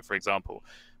answer, for example.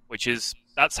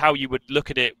 That's how you would look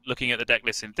at it, looking at the deck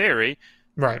list in theory.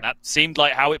 Right. And that seemed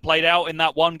like how it played out in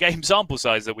that one game sample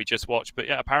size that we just watched. But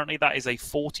yeah, apparently that is a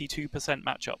 42%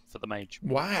 matchup for the Mage.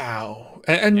 Wow.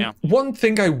 And one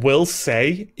thing I will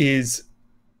say is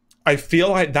I feel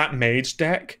like that Mage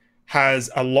deck has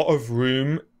a lot of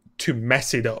room to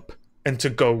mess it up and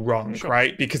to go wrong,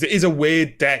 right? Because it is a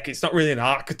weird deck. It's not really an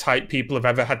archetype people have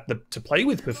ever had to play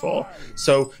with before.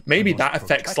 So maybe that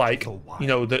affects, like, you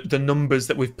know, the numbers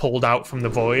that we've pulled out from the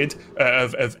void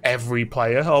of every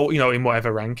player, or, you know, in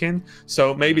whatever ranking.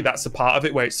 So maybe that's a part of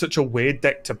it, where it's such a weird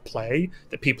deck to play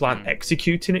that people aren't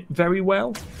executing it very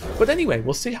well. But anyway,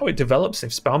 we'll see how it develops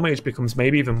if Spell Mage becomes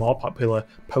maybe even more popular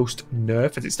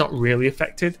post-nerf, as it's not really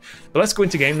affected. But let's go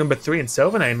into game number 3, and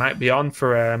SilverName might be on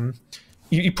for...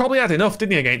 You probably had enough,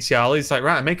 didn't you, against Jarl? He's like,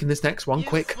 right, I'm making this next one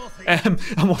quick. And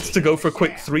wants to go for a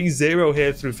quick 3-0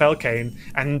 here through Felkeine.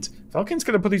 And Felkaine's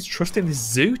going to put his trust in this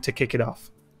Zoo to kick it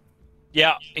off.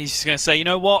 Yeah, he's going to say, you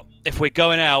know what? If we're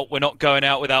going out, we're not going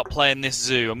out without playing this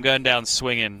Zoo. I'm going down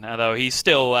swinging. Although he's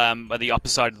still at the upper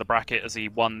side of the bracket as he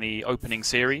won the opening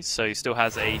series. So he still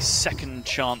has a second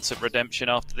chance at redemption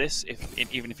after this,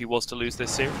 even if he was to lose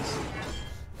this series.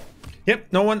 Yep,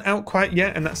 no one out quite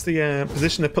yet, and that's the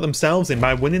position they put themselves in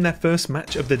by winning their first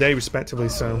match of the day, respectively.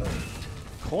 So,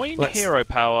 coin Hero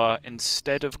Power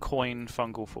instead of coin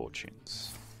Fungal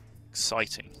Fortunes.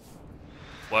 Exciting.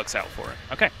 Works out for him.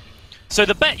 Okay. So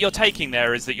the bet you're taking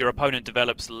there is that your opponent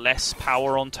develops less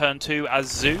power on turn 2 as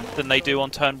Zoo than they do on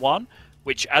turn 1,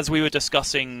 which, as we were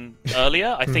discussing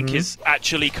earlier, I think is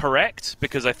actually correct,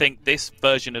 because I think this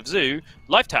version of Zoo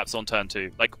life taps on turn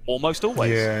 2, like almost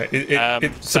always. Yeah,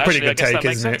 it's a pretty good take,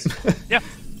 isn't it? Yeah.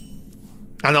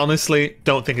 And honestly,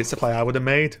 don't think it's the play I would have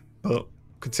made, but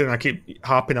considering I keep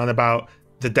harping on about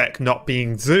the deck not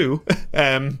being Zoo,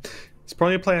 it's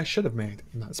probably a play I should have made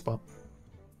in that spot.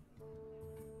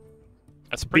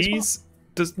 That's pretty Bees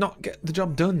does not get the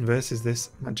job done versus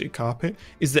this Magic Carpet.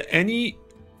 Is there any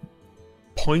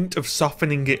point of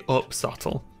softening it up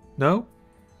subtle? No?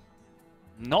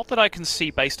 Not that I can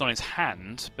see based on his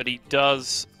hand, but he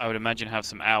does, I would imagine, have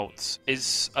some outs.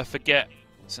 I forget,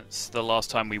 since the last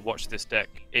time we watched this deck,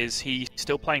 is he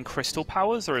still playing Crystal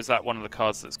Powers, or is that one of the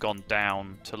cards that's gone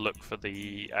down to look for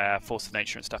the Force of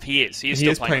Nature and stuff? He is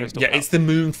still playing Crystal Powers. It's the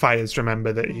Moonfires,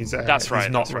 remember, that he's that's right,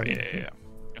 he's not that's right, yeah.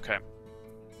 Okay.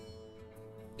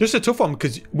 Just a tough one,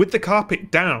 because with the carpet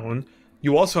down,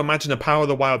 you also imagine a Power of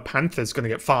the Wild Panther is going to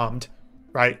get farmed,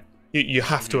 right? You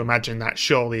have to imagine that,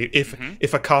 surely.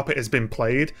 If a carpet has been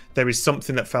played, there is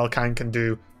something that Felkeine can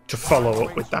do to follow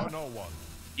up with that.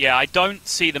 Yeah, I don't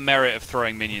see the merit of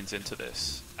throwing minions into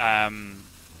this.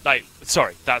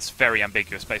 Sorry, that's very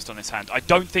ambiguous based on his hand. I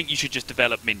don't think you should just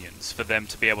develop minions for them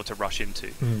to be able to rush into.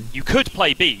 You could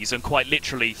play bees and quite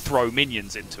literally throw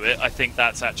minions into it. I think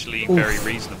that's actually very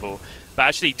reasonable. But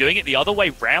actually doing it the other way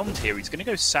round here, he's going to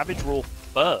go Savage Roar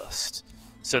first,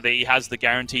 so that he has the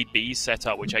guaranteed bees set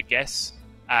up, which I guess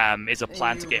is a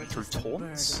plan to get him through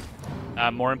taunts,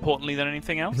 more importantly than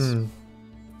anything else.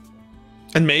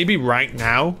 And maybe right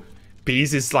now,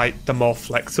 bees is like the more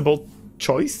flexible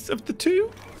choice of the two.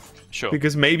 Sure.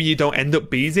 Because maybe you don't end up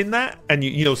bees in that, and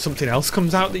you know something else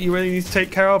comes out that you really need to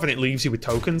take care of, and it leaves you with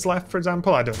tokens left, for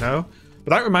example. I don't know.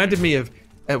 But that reminded me of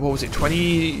what was it,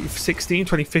 2016,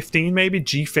 2015 maybe,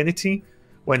 Gfinity,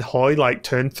 when Hoy like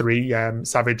turned 3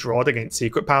 Savage Rod against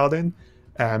Secret Paladin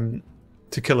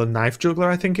to kill a Knife Juggler,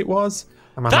 I think it was.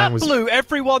 And that blew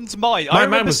everyone's mind. I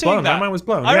remember seeing that. My mind was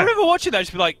blown. I remember watching that and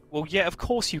just be like, well, yeah, of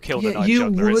course you killed a knife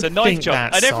juggler. It's a knife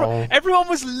juggler. And everyone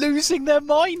was losing their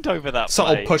mind over that play.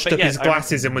 Sol pushed up his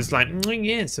glasses and was like,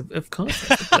 yes, of course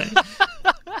that's the play.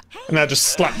 And I just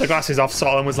slapped the glasses off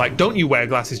Sol and was like, don't you wear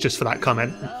glasses just for that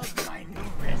comment.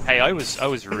 Hey, I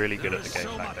was really good at the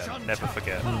game back then. Never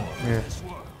forget. Yeah.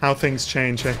 How things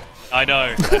change, eh? I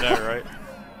know, right?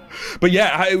 But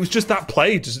yeah, it was just that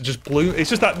play just blew. It's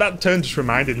just that turn just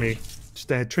reminded me. Just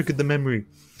triggered the memory.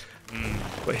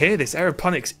 But here, this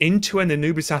Aeroponics into an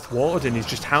Anubisath Warden is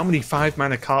just how many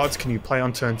 5-mana cards can you play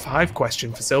on turn 5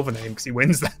 question for SilverName, because he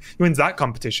wins that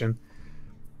competition.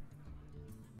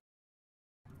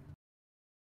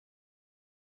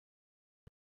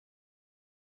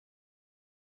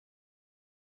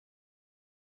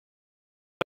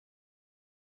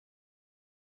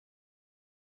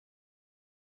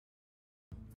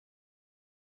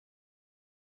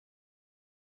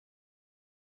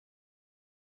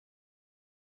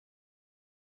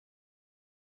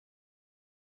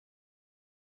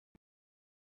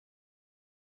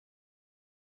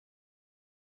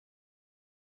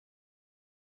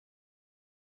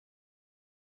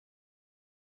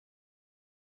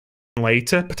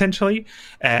 Later potentially,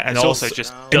 and it's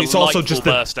also just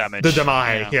burst damage. The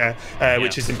Damai,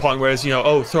 which is important. Whereas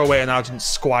throw away an Argent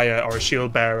Squire or a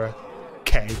Shield Bearer,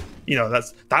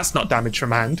 that's not damage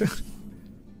from hand.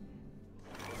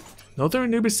 Another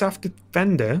Anubisath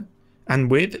Defender,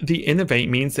 and with the Innovate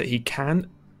means that he can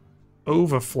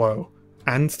overflow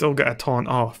and still get a taunt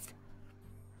off.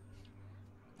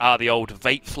 The old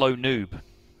Vape Flow noob,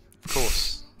 of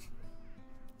course.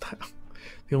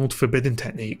 The old forbidden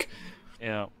technique.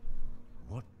 Yeah.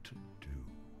 What to do?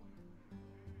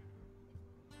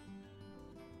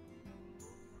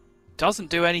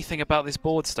 Doesn't do anything about this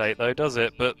board state, though, does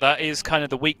it? But that is kind of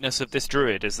the weakness of this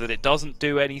druid, is that it doesn't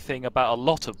do anything about a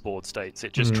lot of board states.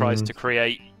 It just tries to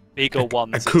create bigger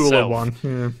ones. A cooler itself.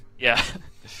 one. Yeah.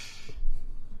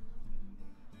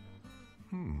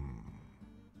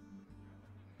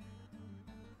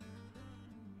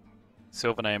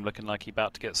 SilverName looking like he's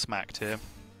about to get smacked here.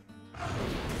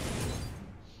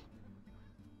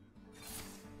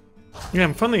 Yeah,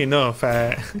 and funnily enough,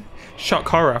 shock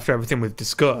horror after everything we've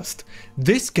discussed,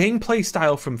 this gameplay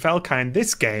style from Felkeine,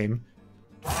 this game,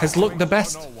 has looked the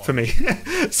best for me.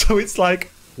 So it's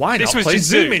like, why not play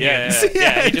Zoo minions?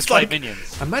 Yeah, he just played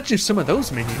minions. Imagine if some of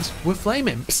those minions were flame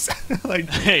imps.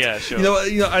 Yeah, sure.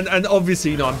 And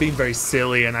obviously, I'm being very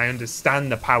silly, and I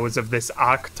understand the powers of this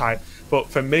archetype. But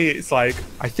for me, it's like,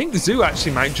 I think Zoo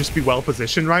actually might just be well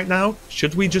positioned right now.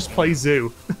 Should we just play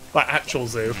Zoo, like actual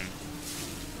Zoo?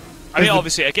 I mean,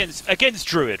 obviously, against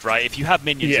Druid, right? If you have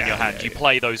minions in your hand, you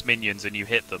play those minions and you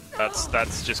hit them.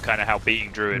 That's just kind of how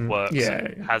beating Druid works.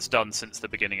 And has done since the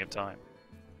beginning of time.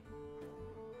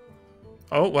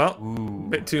 Oh, well, a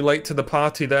bit too late to the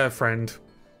party there, friend.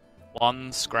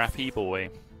 One scrappy boy.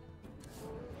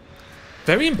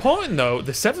 Very important, though,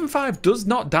 the 7/5 does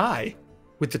not die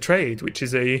with the trade, which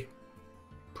is a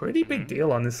pretty big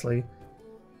deal, honestly.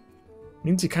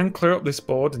 Means you can clear up this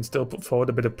board and still put forward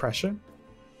a bit of pressure.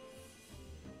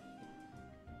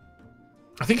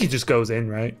 I think he just goes in,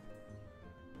 right?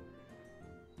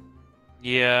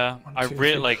 Yeah, I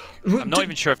really I'm not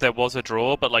even sure if there was a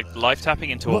draw, but life tapping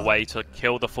into a way to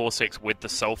kill the 4/6 with the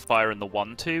Soulfire and the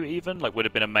 1/2 even would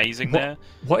have been amazing there.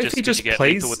 What if he just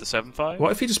plays with the 7/5?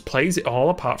 What if he just plays it all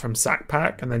apart from Sack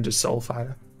Pack and then just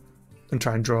Soulfire and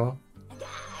try and draw?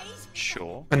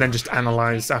 Sure. And then just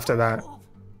analyze after that.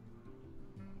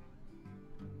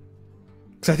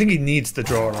 Because I think he needs the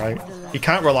draw, right? He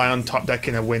can't rely on top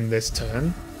decking a win this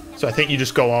turn. So I think you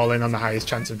just go all in on the highest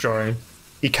chance of drawing.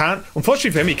 He can't,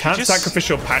 unfortunately for him, he can't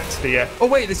Sacrificial Pact the... oh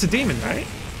wait, it's a demon, right?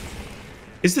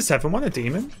 Is the 7/1 a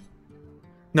demon?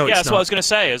 No, it's not. That's what I was going to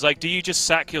say. It's like, do you just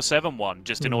sack your 7/1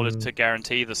 just in order to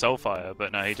guarantee the Soulfire?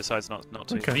 But no, he decides not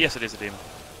to. Okay. But yes, it is a demon.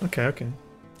 Okay.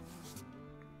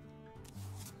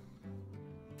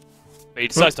 But he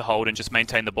decides to hold and just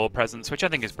maintain the board presence, which I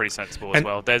think is pretty sensible as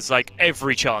well. There's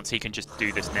every chance he can just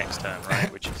do this next turn, right?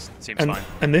 Which seems fine.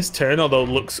 And this turn, although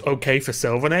looks okay for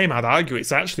SilverName, I'd argue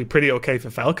it's actually pretty okay for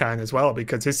Felkeine as well,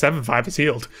 because his 7/5 is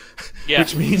healed. Yeah,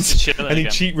 which means any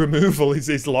cheat removal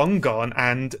is long gone,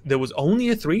 and there was only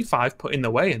a 3/5 put in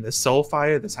the way, and there's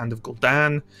Soulfire, there's Hand of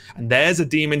Gul'dan, and there's a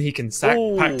demon he can sack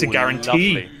pack to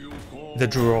guarantee the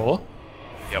draw.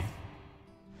 Yep.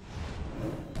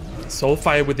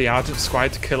 Soulfire with the Argent Squire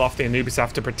to kill off the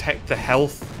Anubisath to protect the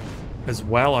health as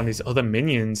well on his other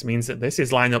minions means that this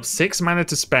is lined up 6 mana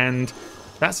to spend.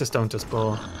 That's a Stone to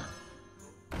Spore.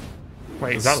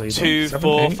 Wait, is that legal? 2,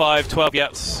 4, 5, 12. Yeah,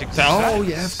 6. Oh,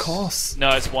 yeah, of course.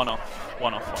 No, it's 1 off.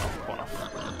 One off, one off.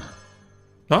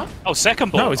 What? Oh,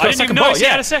 second ball. No, he's I got didn't even second ball, notice he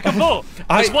had a second ball.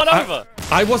 There's one over.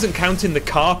 I wasn't counting the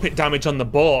carpet damage on the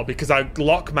board because I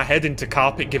lock my head into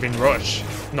carpet giving rush,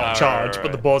 not charge. Right.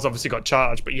 But the board's obviously got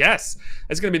charge. But yes,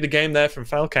 it's going to be the game there from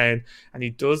Felkeine, and he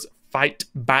does fight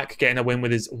back, getting a win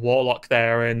with his Warlock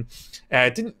there. And I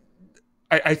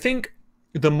think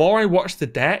the more I watch the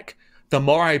deck, the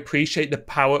more I appreciate the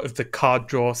power of the card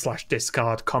draw /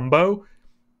 discard combo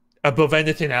above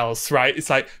anything else, right? It's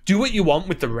like, do what you want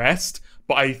with the rest,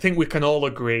 but I think we can all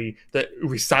agree that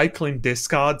recycling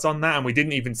discards on that, and we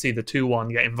didn't even see the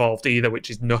 2-1 get involved either,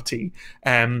 which is nutty,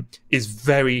 is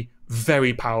very,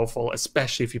 very powerful,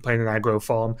 especially if you're playing an aggro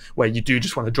form where you do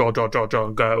just want to draw,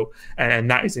 and go,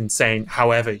 and that is insane,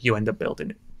 however you end up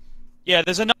building it. Yeah,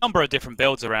 there's a number of different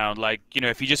builds around. Like, you know,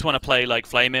 if you just want to play like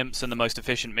Flame Imps and the most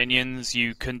efficient minions,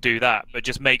 you can do that, but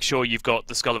just make sure you've got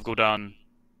the Skull of Gul'dan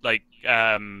like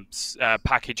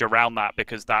package around that,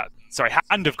 because that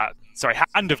Hand of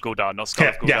Gul'dan, not Skull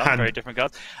of Gul'dan, very different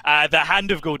cards. The Hand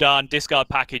of Gul'dan discard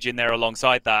package in there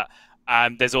alongside that.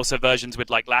 There's also versions with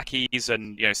like lackeys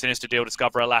and, you know, Sinister Deal,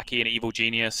 discover a lackey and Evil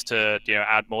Genius to, you know,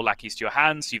 add more lackeys to your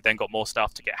hands. So you've then got more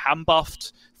stuff to get hand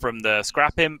buffed from the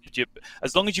Scrap Imp.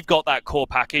 As long as you've got that core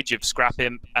package of Scrap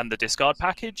Imp and the discard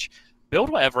package, build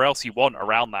whatever else you want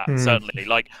around that, certainly.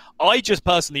 Like, I just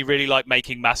personally really like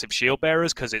making massive shield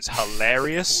bearers because it's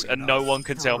hilarious and no one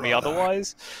can tell me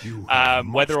otherwise.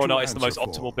 Whether or not it's the most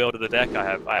optimal build of the deck, I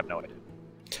have no idea.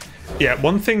 Yeah,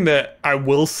 one thing that I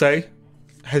will say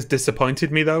has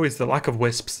disappointed me though is the lack of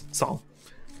wisps. So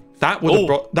that would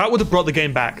have brought the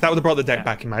game back. That would have brought the deck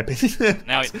back, in my opinion.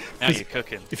 now you're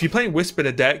cooking. If you're playing wisp in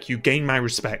a deck, you gain my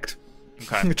respect.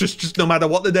 Okay. just no matter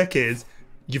what the deck is,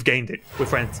 you've gained it. We're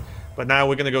friends. But now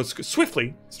we're going to go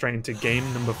swiftly straight into game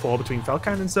number 4 between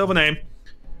Felkeine and SilverName.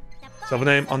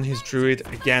 SilverName on his Druid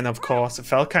again, of course.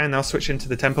 Felkeine now switching to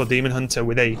the Tempo Demon Hunter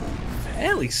with a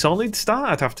fairly solid start,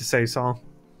 I'd have to say, Saul.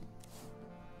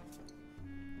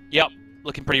 Yep,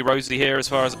 looking pretty rosy here as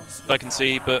far as I can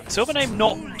see, but SilverName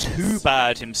not too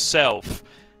bad himself.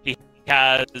 He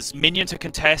has minion to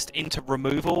contest into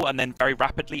removal and then very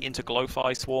rapidly into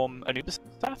Glowfly Swarm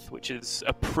Anubisath, which is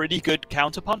a pretty good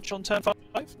counterpunch on turn 5.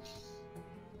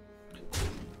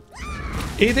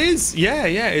 It is, yeah,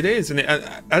 it is. And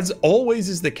as always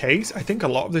is the case, I think a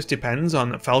lot of this depends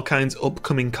on Felkeine's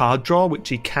upcoming card draw, which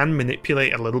he can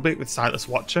manipulate a little bit with Sightless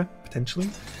Watcher, potentially.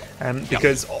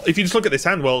 Because if you just look at this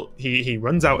hand, well, he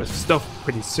runs out of stuff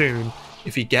pretty soon.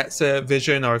 If he gets a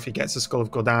Vision or if he gets a Skull of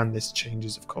Gul'dan, this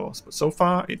changes, of course. But so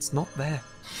far, it's not there.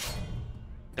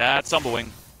 That's Stumblewing.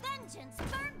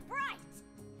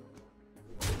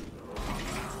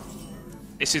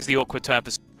 This is the awkward turn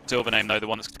for SilverName, though, the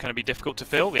one that's going to be difficult to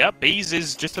fill. Yeah, Bees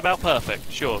is just about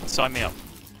perfect. Sure, sign me up.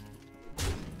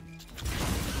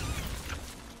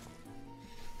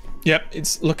 Yep,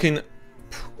 it's looking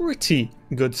pretty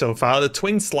good so far. The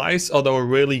Twin Slice, although a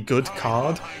really good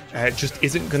card, just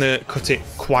isn't going to cut it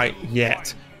quite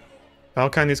yet.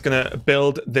 Felkeine is going to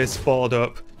build this board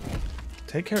up,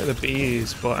 take care of the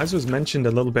bees, but as was mentioned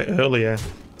a little bit earlier,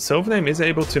 SilverName is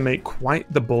able to make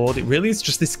quite the board. It really is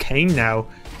just this cane now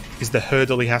is the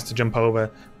hurdle he has to jump over.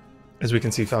 As we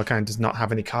can see, Felkeine does not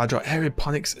have any card draw.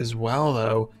 Aeroponics as well,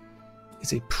 though,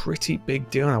 is a pretty big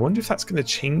deal. And I wonder if that's going to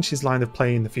change his line of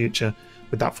play in the future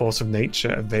with that Force of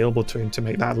Nature available to him to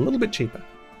make that a little bit cheaper.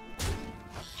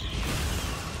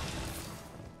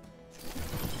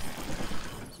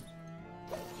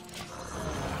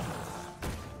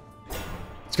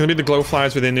 It's going to be the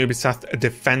Glowflies with the Anubisath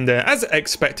Defender. As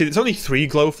expected, it's only 3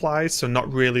 Glowflies, so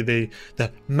not really the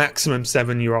maximum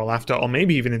 7 you're all after, or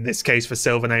maybe even in this case for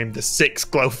SilverName, the 6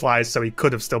 Glowflies, so he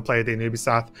could have still played the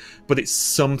Anubisath, but it's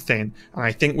something. And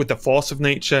I think with the Force of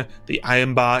Nature, the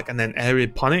Ironbark, and then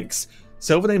Aeroponics,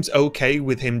 SilverName's okay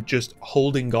with him just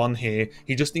holding on here.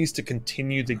 He just needs to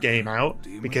continue the game out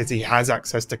because he has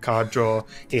access to card draw.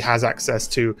 He has access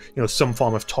to, you know, some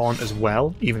form of taunt as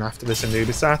well, even after this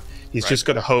Anubisath. He's just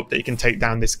got to hope that he can take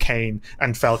down this Cane,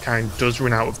 and Felkeine does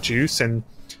run out of juice, and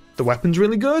the weapon's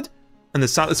really good. And the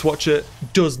Sightless Watcher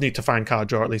does need to find card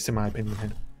draw, at least in my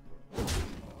opinion.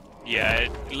 Yeah,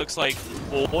 it looks like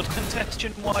board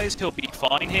contention-wise, he'll be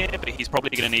fine here, but he's probably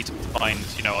going to need to find,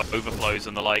 you know, overflows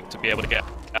and the like to be able to get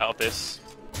out of this.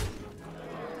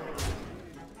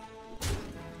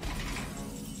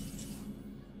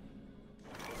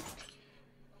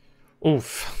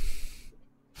 Oof.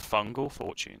 Fungal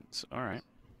Fortunes. All right.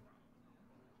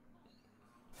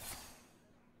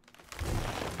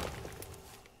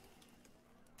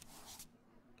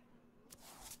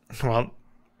 Well,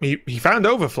 he found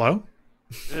overflow.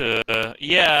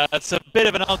 Yeah, it's a bit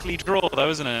of an ugly draw, though,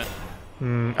 isn't it?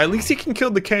 At least he can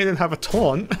kill the Kane and have a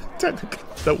taunt. Technically,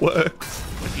 that works.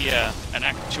 Yeah, an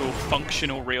actual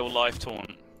functional real-life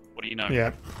taunt. What do you know?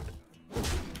 Yeah.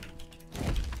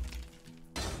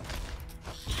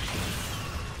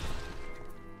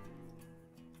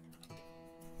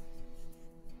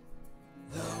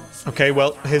 Okay,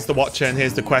 well, here's the watcher and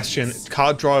here's the question.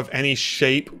 Card draw of any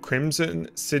shape. Crimson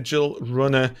Sigil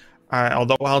Runner.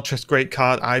 Although Altress great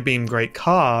card, I-Beam great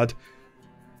card.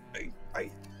 I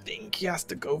think he has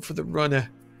to go for the runner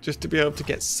just to be able to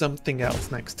get something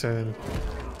else next turn.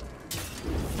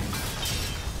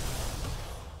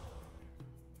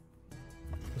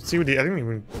 Let's see what I didn't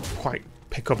even quite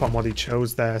pick up on what he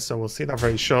chose there, so we'll see that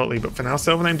very shortly. But for now,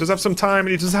 SilverName does have some time, and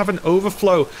he does have an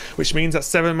overflow, which means that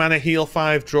 7 mana, heal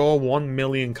 5, draw 1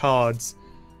 million cards.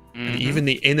 And even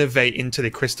the innovate into the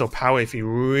crystal power if he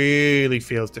really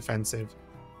feels defensive.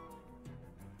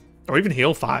 Or even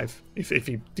heal 5 if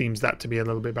he deems that to be a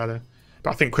little bit better. But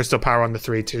I think crystal power on the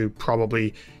 3/2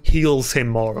 probably heals him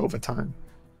more over time.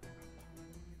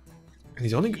 And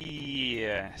he's only...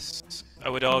 Yes. I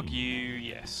would argue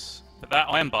yes. But that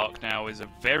Iron Bark now is a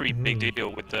very big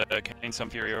deal with the Kane Sun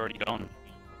Fury already gone.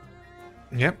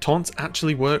 Yep, taunts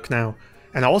actually work now.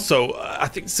 And also, I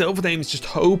think SilverName's just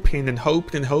hoping and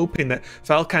hoping and hoping that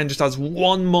Felkeine just has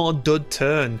one more dud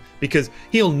turn. Because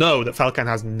he'll know that Felkeine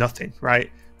has nothing, right?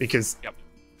 Because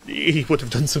he would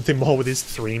have done something more with his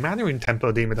 3 mana in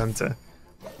Tempo Demon Hunter.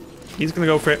 He's going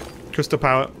to go for it. Crystal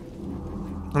Power.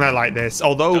 And I like this.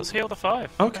 Although... Does heal the 5.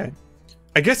 Okay.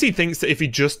 I guess he thinks that if he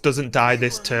just doesn't die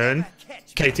this turn,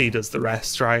 KT does the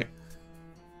rest, right?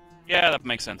 Yeah, that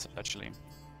makes sense, actually.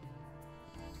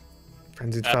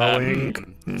 Frenzied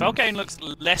Fellwing. Felkeine looks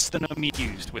less than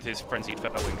amused with his Frenzied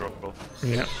Fellwing draw.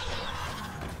 Yeah.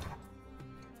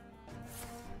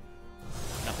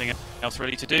 Nothing else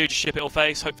really to do, just ship it all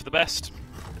face, hope for the best.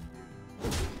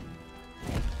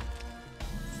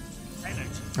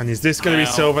 And is this going to be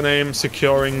SilverName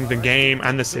securing the game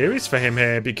and the series for him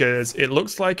here? Because it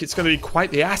looks like it's going to be quite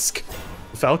the ask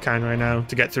for Felkeine right now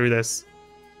to get through this.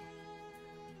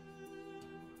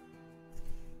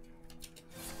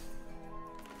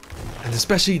 And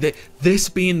especially this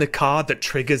being the card that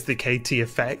triggers the KT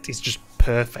effect is just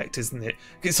perfect, isn't it?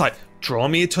 It's like, draw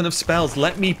me a ton of spells,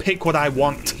 let me pick what I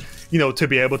want, you know, to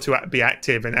be able to be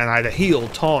active and either heal,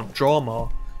 taunt, draw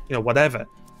more, you know, whatever.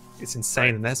 It's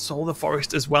insane. And there's Soul of the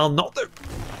Forest as well. Not that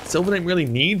SilverName really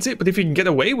needs it, but if he can get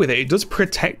away with it, it does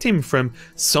protect him from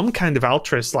some kind of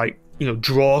Altress, like, you know,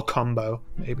 draw combo,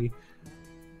 maybe.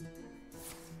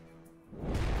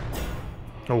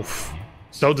 Oof.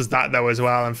 So does that, though, as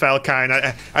well. And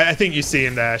Felkeine, I think you see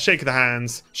him there. Shake of the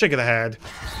hands, shake of the head.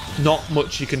 Not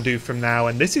much you can do from now.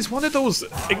 And this is one of those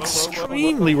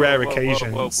extremely rare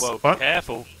occasions. What?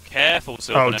 Careful,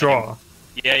 SilverName. Oh, draw.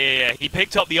 Yeah. He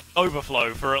picked up the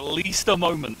overflow for at least a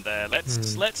moment there.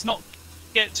 Let's not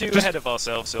get too ahead of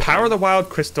ourselves. Power of the Wild,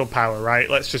 Crystal Power, right?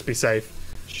 Let's just be safe.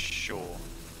 Sure.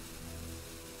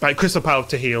 Like Crystal Power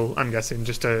to heal, I'm guessing,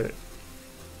 just in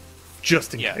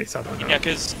case. I don't know. Yeah,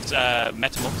 because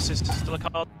Metamorphosis is still a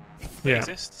card that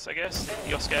exists, I guess.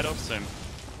 You're scared of, so.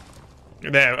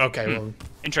 There. Okay. Well,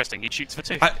 interesting. He shoots for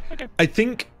 2. Okay. I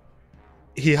think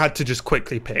he had to just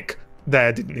quickly pick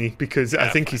there, didn't he? Because I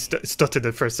think he stuttered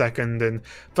it for a second. And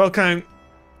Felkeine,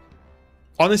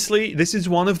 honestly, this is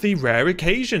one of the rare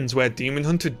occasions where Demon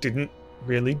Hunter didn't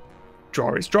really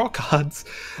draw his draw cards.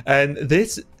 And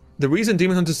the reason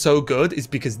Demon Hunter's so good is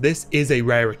because this is a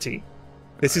rarity.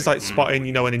 This is like spotting,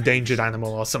 you know, an endangered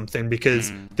animal or something,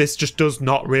 because this just does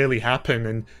not really happen.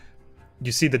 And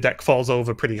you see the deck falls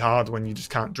over pretty hard when you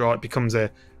just can't draw. It becomes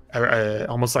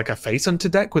almost like a face hunter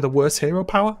deck with a worse hero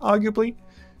power, arguably.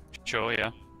 Sure,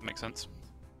 yeah. Makes sense.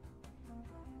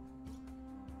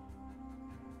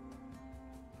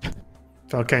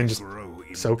 Felkeine just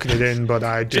soaking it in, but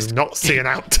I do not see an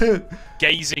out.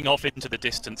 Gazing off into the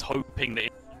distance, hoping that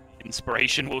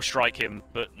inspiration will strike him,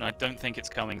 but I don't think it's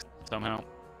coming somehow.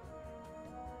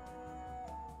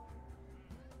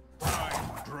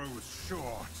 Time grows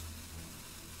short.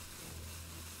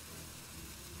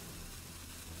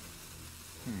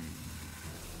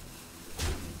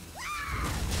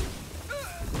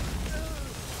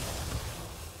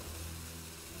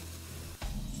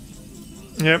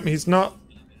 Yep, he's not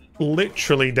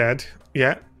literally dead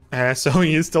yet, so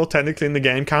he is still technically in the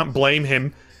game. Can't blame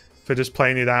him for just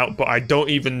playing it out, but I don't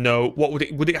even know what would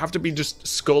it have to be. Just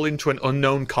skull into an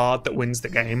unknown card that wins the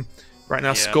game right now.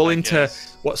 Yeah, skull into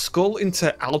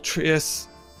Altreus,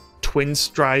 Twin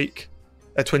Strike,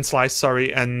 Twin Slice,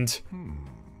 sorry, and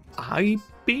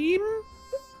I-Beam.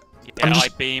 Yeah, I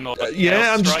beam or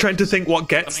yeah, I'm just trying to think what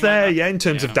gets there. Like yeah, in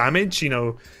terms of damage, you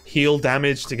know, heal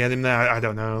damage to get him there. I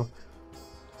don't know.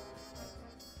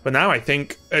 But now I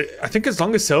think as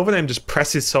long as SilverName just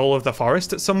presses Soul of the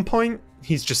Forest at some point,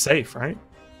 he's just safe, right?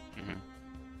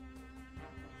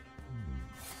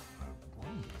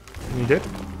 And he did.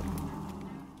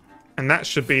 And that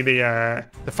should be the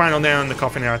final nail in the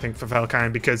coffin here, I think, for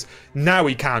Felkeine, because now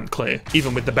he can't clear,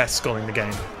 even with the best skull in the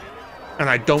game. And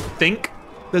I don't think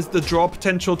there's the draw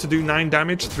potential to do 9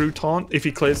 damage through taunt if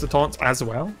he clears the taunts as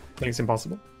well. I think it's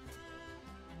impossible.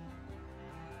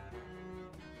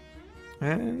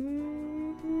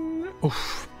 And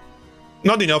oof,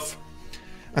 not enough.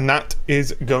 And that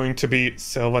is going to be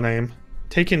SilverName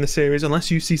taking the series, unless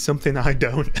you see something I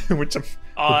don't, which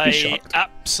I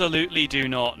absolutely do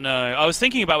not know. I was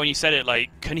thinking about when you said it, like,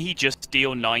 can he just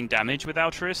deal 9 damage with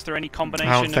Altruist or any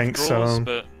combination I don't think of draws? so.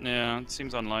 But yeah, it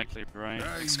seems unlikely, right?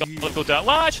 Skull of Gul'dan.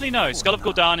 Well, actually, no. Skull of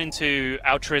Gul'dan into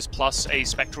Altruist plus a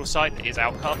Spectral Sight that is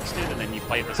outcasted, and then you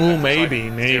play the Spectral Sight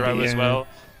zero as well.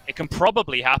 It can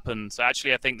probably happen, so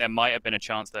actually I think there might have been a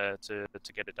chance there to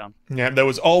get it done. Yeah, there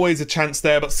was always a chance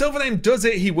there, but SilverName does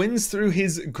it. He wins through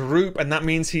his group, and that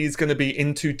means he's going to be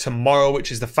into tomorrow, which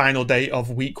is the final day of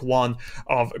week 1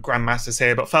 of Grandmasters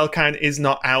here. But Felkeine is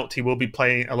not out. He will be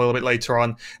playing a little bit later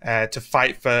on to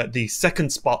fight for the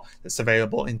second spot that's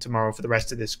available in tomorrow for the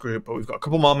rest of this group. But we've got a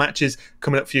couple more matches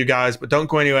coming up for you guys, but don't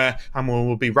go anywhere, and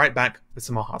we'll be right back with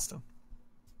some more Hearthstone.